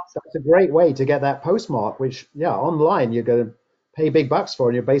 So that's awesome. that's a great way to get that postmark, which, yeah, online you're going to pay big bucks for,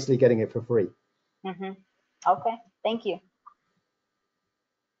 and you're basically getting it for free. Mm-hmm. Okay, thank you.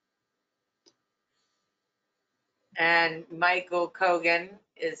 and Michael Kogan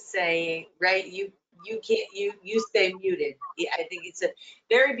is saying, right, you can't, you stay muted. I think it's a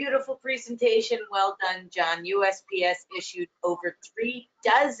very beautiful presentation. Well done, John. USPS issued over 3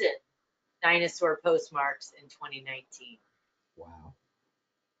 dozen dinosaur postmarks in 2019. Wow.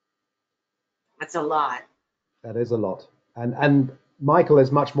 That's a lot. That is a lot. And Michael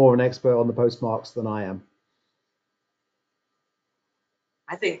is much more an expert on the postmarks than I am.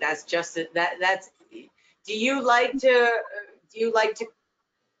 I think that's just it. That's. Do you like to?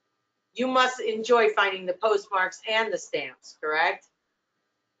 You must enjoy finding the postmarks and the stamps, correct?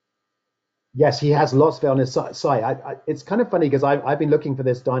 Yes, he has lots of it on his site. It's kind of funny because I've been looking for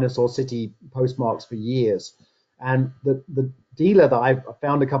this Dinosaur City postmarks for years, and the dealer that I've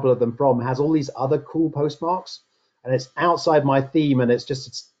found a couple of them from has all these other cool postmarks, and it's outside my theme, and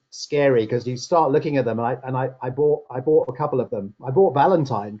it's scary because you start looking at them, and I bought a couple of them. I bought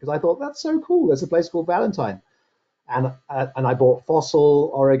Valentine because I thought that's so cool. There's a place called Valentine, and I bought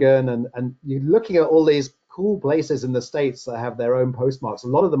Fossil, Oregon, and you're looking at all these cool places in the States that have their own postmarks. A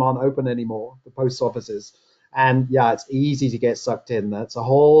lot of them aren't open anymore, the post offices. And yeah, it's easy to get sucked in. That's a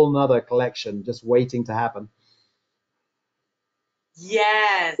whole nother collection just waiting to happen.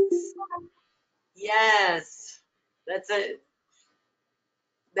 Yes. Yes. That Scary.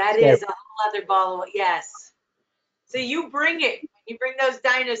 is a whole other ball of, yes. So you bring it. You bring those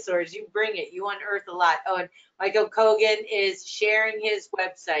dinosaurs, you bring it. You unearth a lot. Oh, and Michael Kogan is sharing his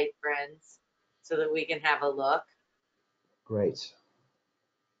website, friends, so that we can have a look. Great.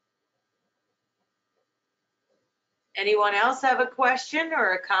 Anyone else have a question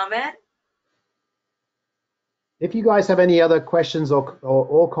or a comment? If you guys have any other questions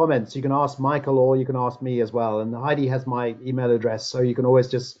or comments, you can ask Michael or you can ask me as well. And Heidi has my email address, so you can always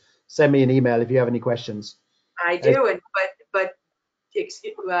just send me an email if you have any questions. I do, and but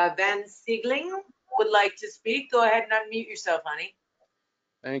Van Siegling would like to speak. Go ahead and unmute yourself, honey.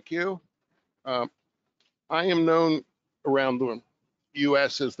 Thank you. I am known around the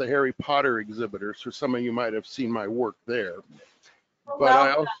U.S. as the Harry Potter exhibitor, so some of you might have seen my work there.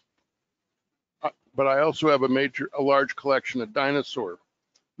 But I also have a large collection of dinosaur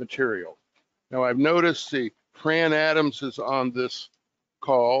material. Now I've noticed the Fran Adams is on this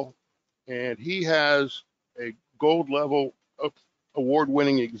call, and he has a gold level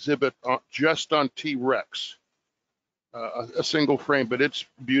award-winning exhibit just on T-Rex. A single frame, but it's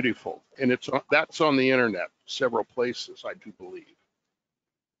beautiful, and that's on the internet, several places, I do believe.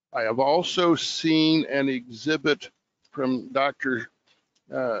 I have also seen an exhibit from Dr.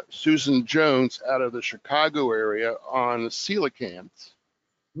 Susan Jones out of the Chicago area on coelacanths,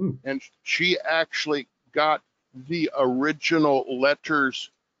 and she actually got the original letters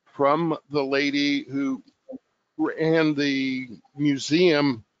from the lady who ran the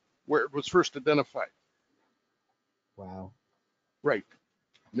museum where it was first identified. Wow. Right.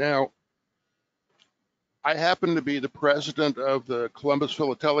 Now, I happen to be the president of the Columbus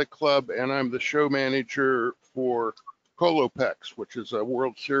Philatelic Club, and I'm the show manager for Colopex, which is a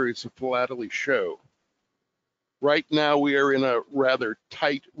World Series of Philately show. Right now, we are in a rather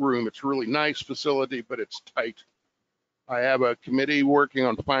tight room. It's a really nice facility, but it's tight. I have a committee working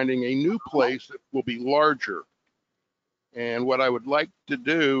on finding a new place that will be larger. And what I would like to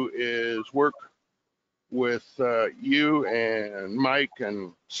do is work with you and Mike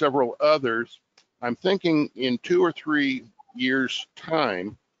and several others. I'm thinking in 2 or 3 years'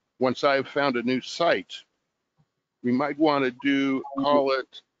 time, once I've found a new site, we might want to call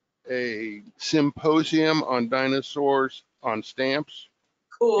it a symposium on dinosaurs on stamps.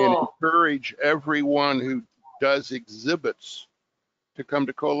 Cool. And encourage everyone who does exhibits to come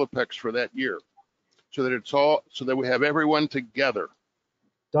to Colopex for that year, so that we have everyone together.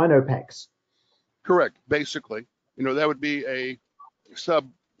 Dinopex. Correct. Basically, that would be a subset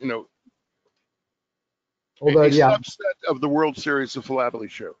of the World Series of Philately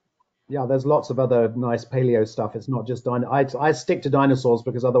show. Yeah, there's lots of other nice paleo stuff. It's not just I stick to dinosaurs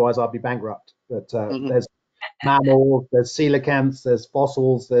because otherwise I'd be bankrupt. But there's mammals, there's coelacanths, there's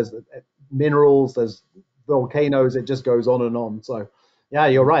fossils, there's minerals, there's volcanoes. It just goes on and on. So yeah,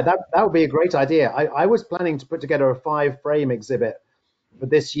 you're right. That would be a great idea. I was planning to put together a 5-frame exhibit for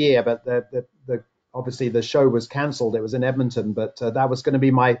this year, but the obviously the show was cancelled. It was in Edmonton, but that was going to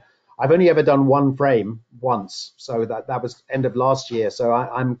be I've only ever done 1 frame once, so that was end of last year. So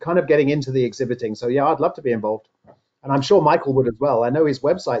I'm kind of getting into the exhibiting. So yeah, I'd love to be involved, and I'm sure Michael would as well. I know his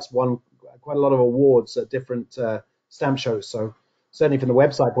website's won quite a lot of awards at different stamp shows. So certainly from the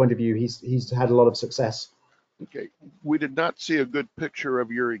website point of view, he's had a lot of success. Okay, we did not see a good picture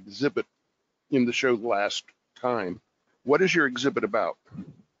of your exhibit in the show last time. What is your exhibit about?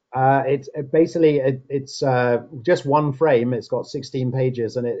 It's just 1 frame. It's got 16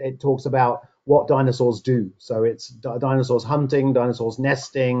 pages, and it talks about what dinosaurs do. So it's dinosaurs hunting, dinosaurs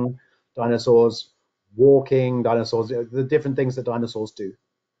nesting, dinosaurs walking, dinosaurs, the different things that dinosaurs do.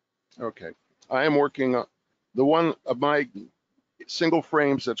 Okay, I am working on the one of my single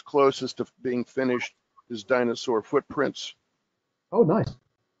frames that's closest to being finished is dinosaur footprints. Oh, nice.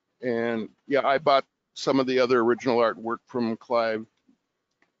 And yeah, I bought some of the other original artwork from Clive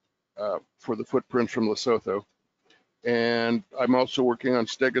for the footprints from Lesotho. And I'm also working on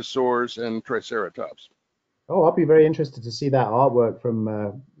stegosaurs and triceratops. Oh, I'll be very interested to see that artwork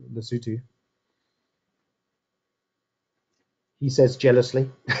from Lesotho. He says jealously.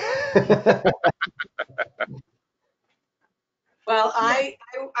 Well, I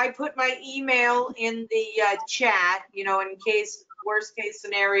put my email in the chat, you know, in case, worst case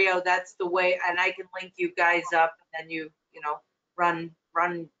scenario, that's the way, and I can link you guys up, and then you know, run.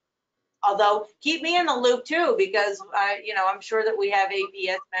 Although keep me in the loop too, because you know, I'm sure that we have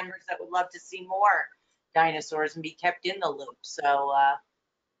APS members that would love to see more dinosaurs and be kept in the loop. So,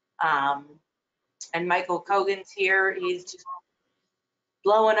 and Michael Kogan's here. He's just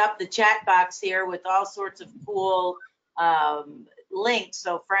blowing up the chat box here with all sorts of cool links.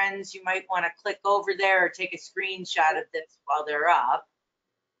 So friends, you might want to click over there or take a screenshot of this while they're up.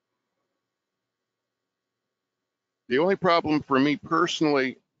 The only problem for me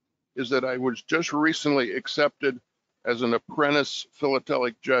personally is that I was just recently accepted as an apprentice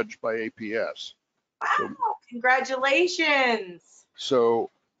philatelic judge by APS. Wow, congratulations. So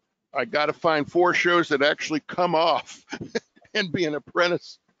I got to find 4 shows that actually come off and be an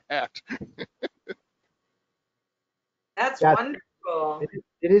apprentice at. That's Yeah. wonderful.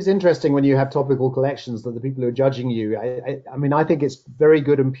 It is interesting when you have topical collections that the people who are judging you, I mean, I think it's very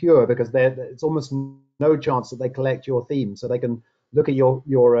good and pure because it's almost no chance that they collect your theme, so they can look at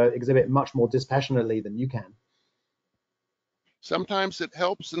your exhibit much more dispassionately than you can. Sometimes it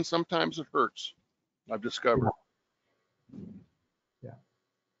helps and sometimes it hurts, I've discovered. Yeah.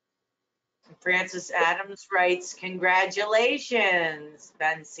 Francis Adams writes, congratulations,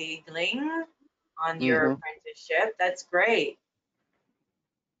 Ben Siegling, on your apprenticeship. That's great.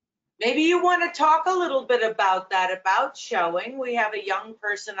 Maybe you want to talk a little bit about that, about showing. We have a young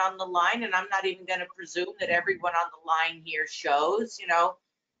person on the line, and I'm not even going to presume that everyone on the line here shows. You know,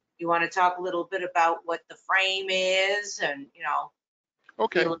 you want to talk a little bit about what the frame is and, you know,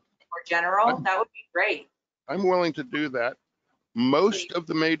 Okay. be a little bit more general. That would be great. I'm willing to do that. Most of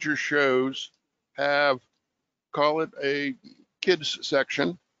the major shows have, call it a kids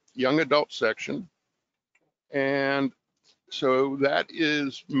section, young adult section. And so that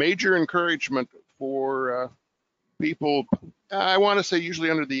is major encouragement for people, I want to say usually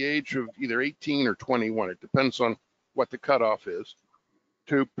under the age of either 18 or 21. It depends on what the cutoff is,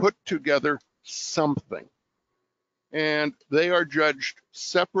 to put together something. And they are judged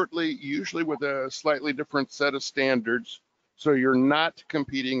separately, usually with a slightly different set of standards. So you're not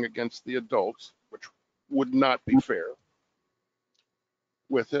competing against the adults, which would not be fair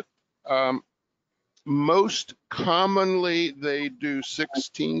with it. Most commonly, they do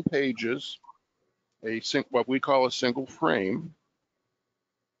 16 pages, what we call a single frame.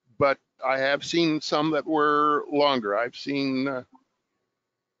 But I have seen some that were longer. I've seen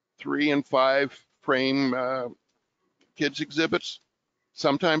 3 and 5 frame kids exhibits.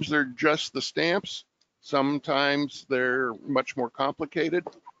 Sometimes they're just the stamps. Sometimes they're much more complicated.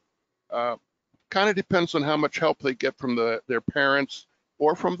 Kind of depends on how much help they get from their parents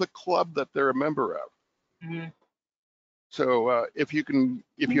or from the club that they're a member of. Mm-hmm. So if you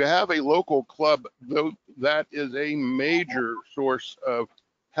have a local club, though, that is a major source of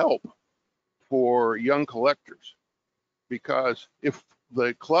help for young collectors, because if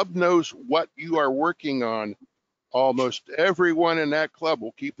the club knows what you are working on, almost everyone in that club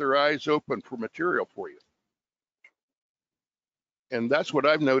will keep their eyes open for material for you. And that's what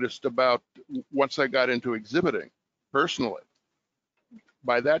I've noticed about once I got into exhibiting personally.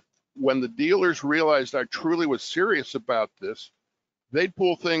 By that, when the dealers realized I truly was serious about this, they'd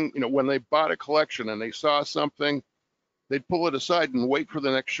pull when they bought a collection and they saw something, they'd pull it aside and wait for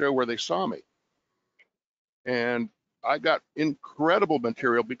the next show where they saw me. And I got incredible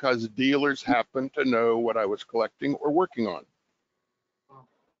material because dealers happened to know what I was collecting or working on.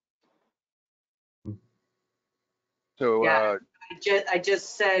 So yeah, I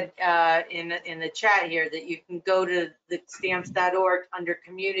just said in the chat here that you can go to the stamps.org under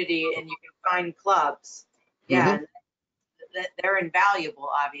community and you can find clubs. Yeah, they're invaluable,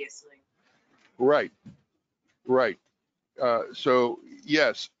 obviously. Right. So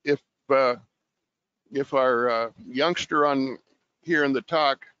yes, if our youngster on here in the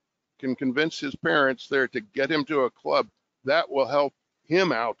talk can convince his parents there to get him to a club, that will help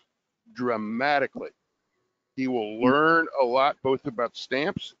him out dramatically. He will learn a lot both about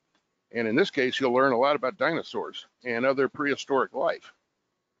stamps, and in this case, he'll learn a lot about dinosaurs and other prehistoric life.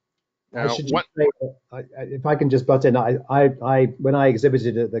 Now, I should just say, if I can just butt in, when I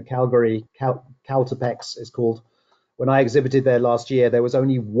exhibited at the Calgary Caltepex, it's called, when I exhibited there last year, there was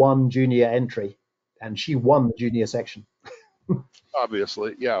only one junior entry, and she won the junior section.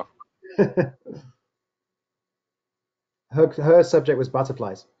 Obviously, yeah. Her subject was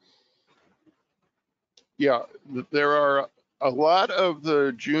butterflies. Yeah, there are a lot of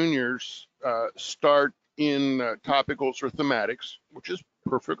the juniors start in topicals or thematics, which is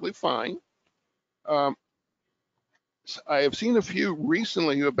perfectly fine. I have seen a few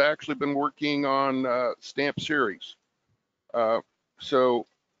recently who have actually been working on stamp series. So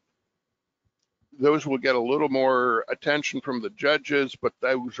those will get a little more attention from the judges, but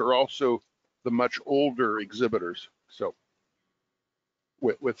those are also the much older exhibitors. So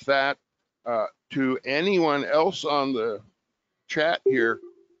with that, to anyone else on the chat here,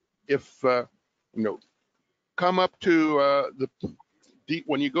 if you know, come up to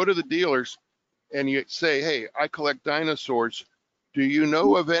when you go to the dealers and you say, hey, I collect dinosaurs. Do you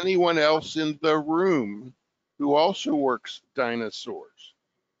know of anyone else in the room who also works dinosaurs?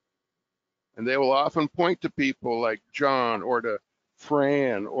 And they will often point to people like John or to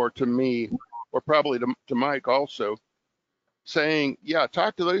Fran or to me, or probably to Mike also, saying, yeah,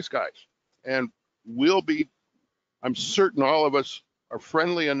 talk to those guys. And we'll be, I'm certain all of us are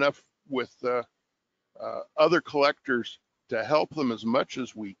friendly enough with other collectors to help them as much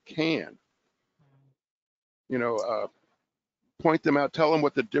as we can. You know, point them out, tell them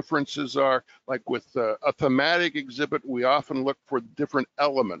what the differences are. Like with a thematic exhibit, we often look for different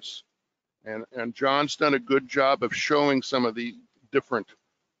elements. And John's done a good job of showing some of the different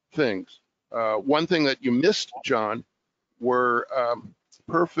things. One thing that you missed, John, were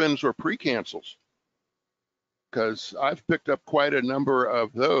perfins or precancels, because I've picked up quite a number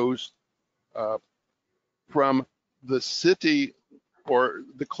of those from the city or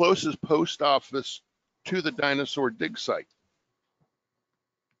the closest post office to the dinosaur dig site.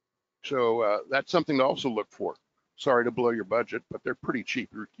 So that's something to also look for. Sorry to blow your budget, but they're pretty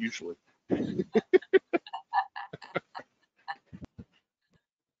cheap usually.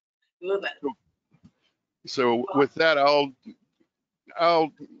 So with that,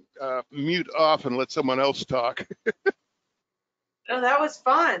 I'll mute off and let someone else talk. No, that was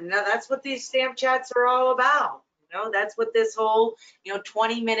fun. Now that's what these stamp chats are all about. You know, that's what this whole,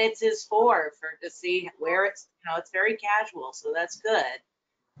 20 minutes is for to see where it's, it's very casual. So that's good.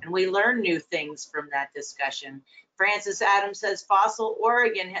 And we learn new things from that discussion. Francis Adams says Fossil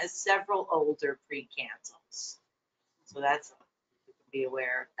Oregon has several older pre-cancels. So that's, you can be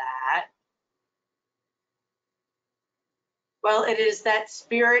aware of that. Well, it is that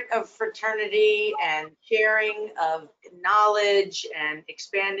spirit of fraternity and sharing of knowledge and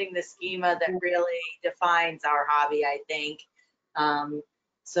expanding the schema that really defines our hobby, I think.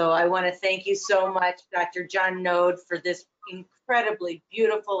 So I want to thank you so much, Dr. Jon Noad, for this incredibly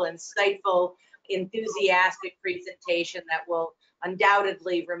beautiful, insightful, enthusiastic presentation that will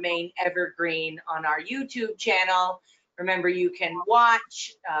undoubtedly remain evergreen on our YouTube channel. Remember, you can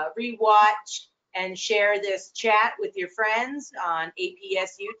watch, rewatch, and share this chat with your friends on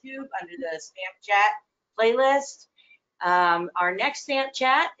APS YouTube under the Stamp Chat playlist. Our next Stamp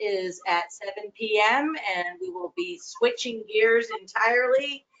Chat is at 7 p.m. and we will be switching gears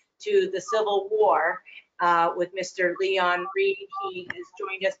entirely to the Civil War with Mr. Leon Reed. He has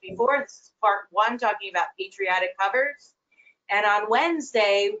joined us before. This is part 1, talking about patriotic covers. And on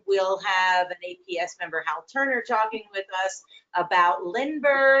Wednesday, we'll have an APS member, Hal Turner, talking with us about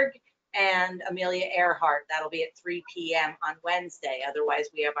Lindbergh and Amelia Earhart. That'll be at 3 p.m. on Wednesday. Otherwise,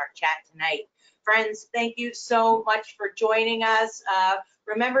 we have our chat tonight. Friends, thank you so much for joining us.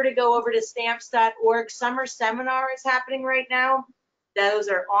 Remember to go over to stamps.org. Summer seminar is happening right now. Those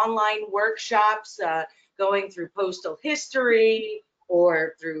are online workshops going through postal history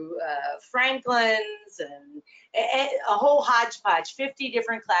or through Franklin's and a whole hodgepodge, 50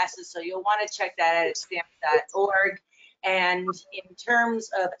 different classes. So you'll want to check that out at stamps.org. And in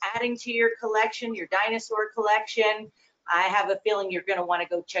terms of adding to your collection, your dinosaur collection, I have a feeling you're going to want to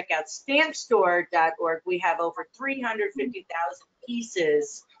go check out stampstore.org. We have over 350,000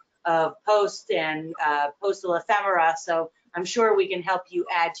 pieces of post and postal ephemera. So I'm sure we can help you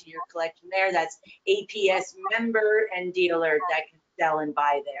add to your collection there. That's APS member and dealer that can sell and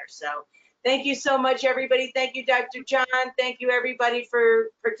buy there. So thank you so much, everybody. Thank you, Dr. John. Thank you, everybody, for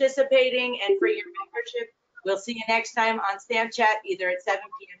participating and for your membership. We'll see you next time on Stamp Chat, either at 7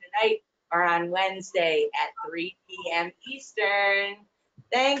 p.m. tonight or on Wednesday at 3 p.m. Eastern.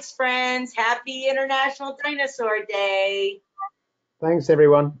 Thanks, friends. Happy International Dinosaur Day. Thanks,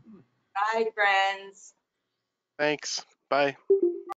 everyone. Bye, friends. Thanks. Bye.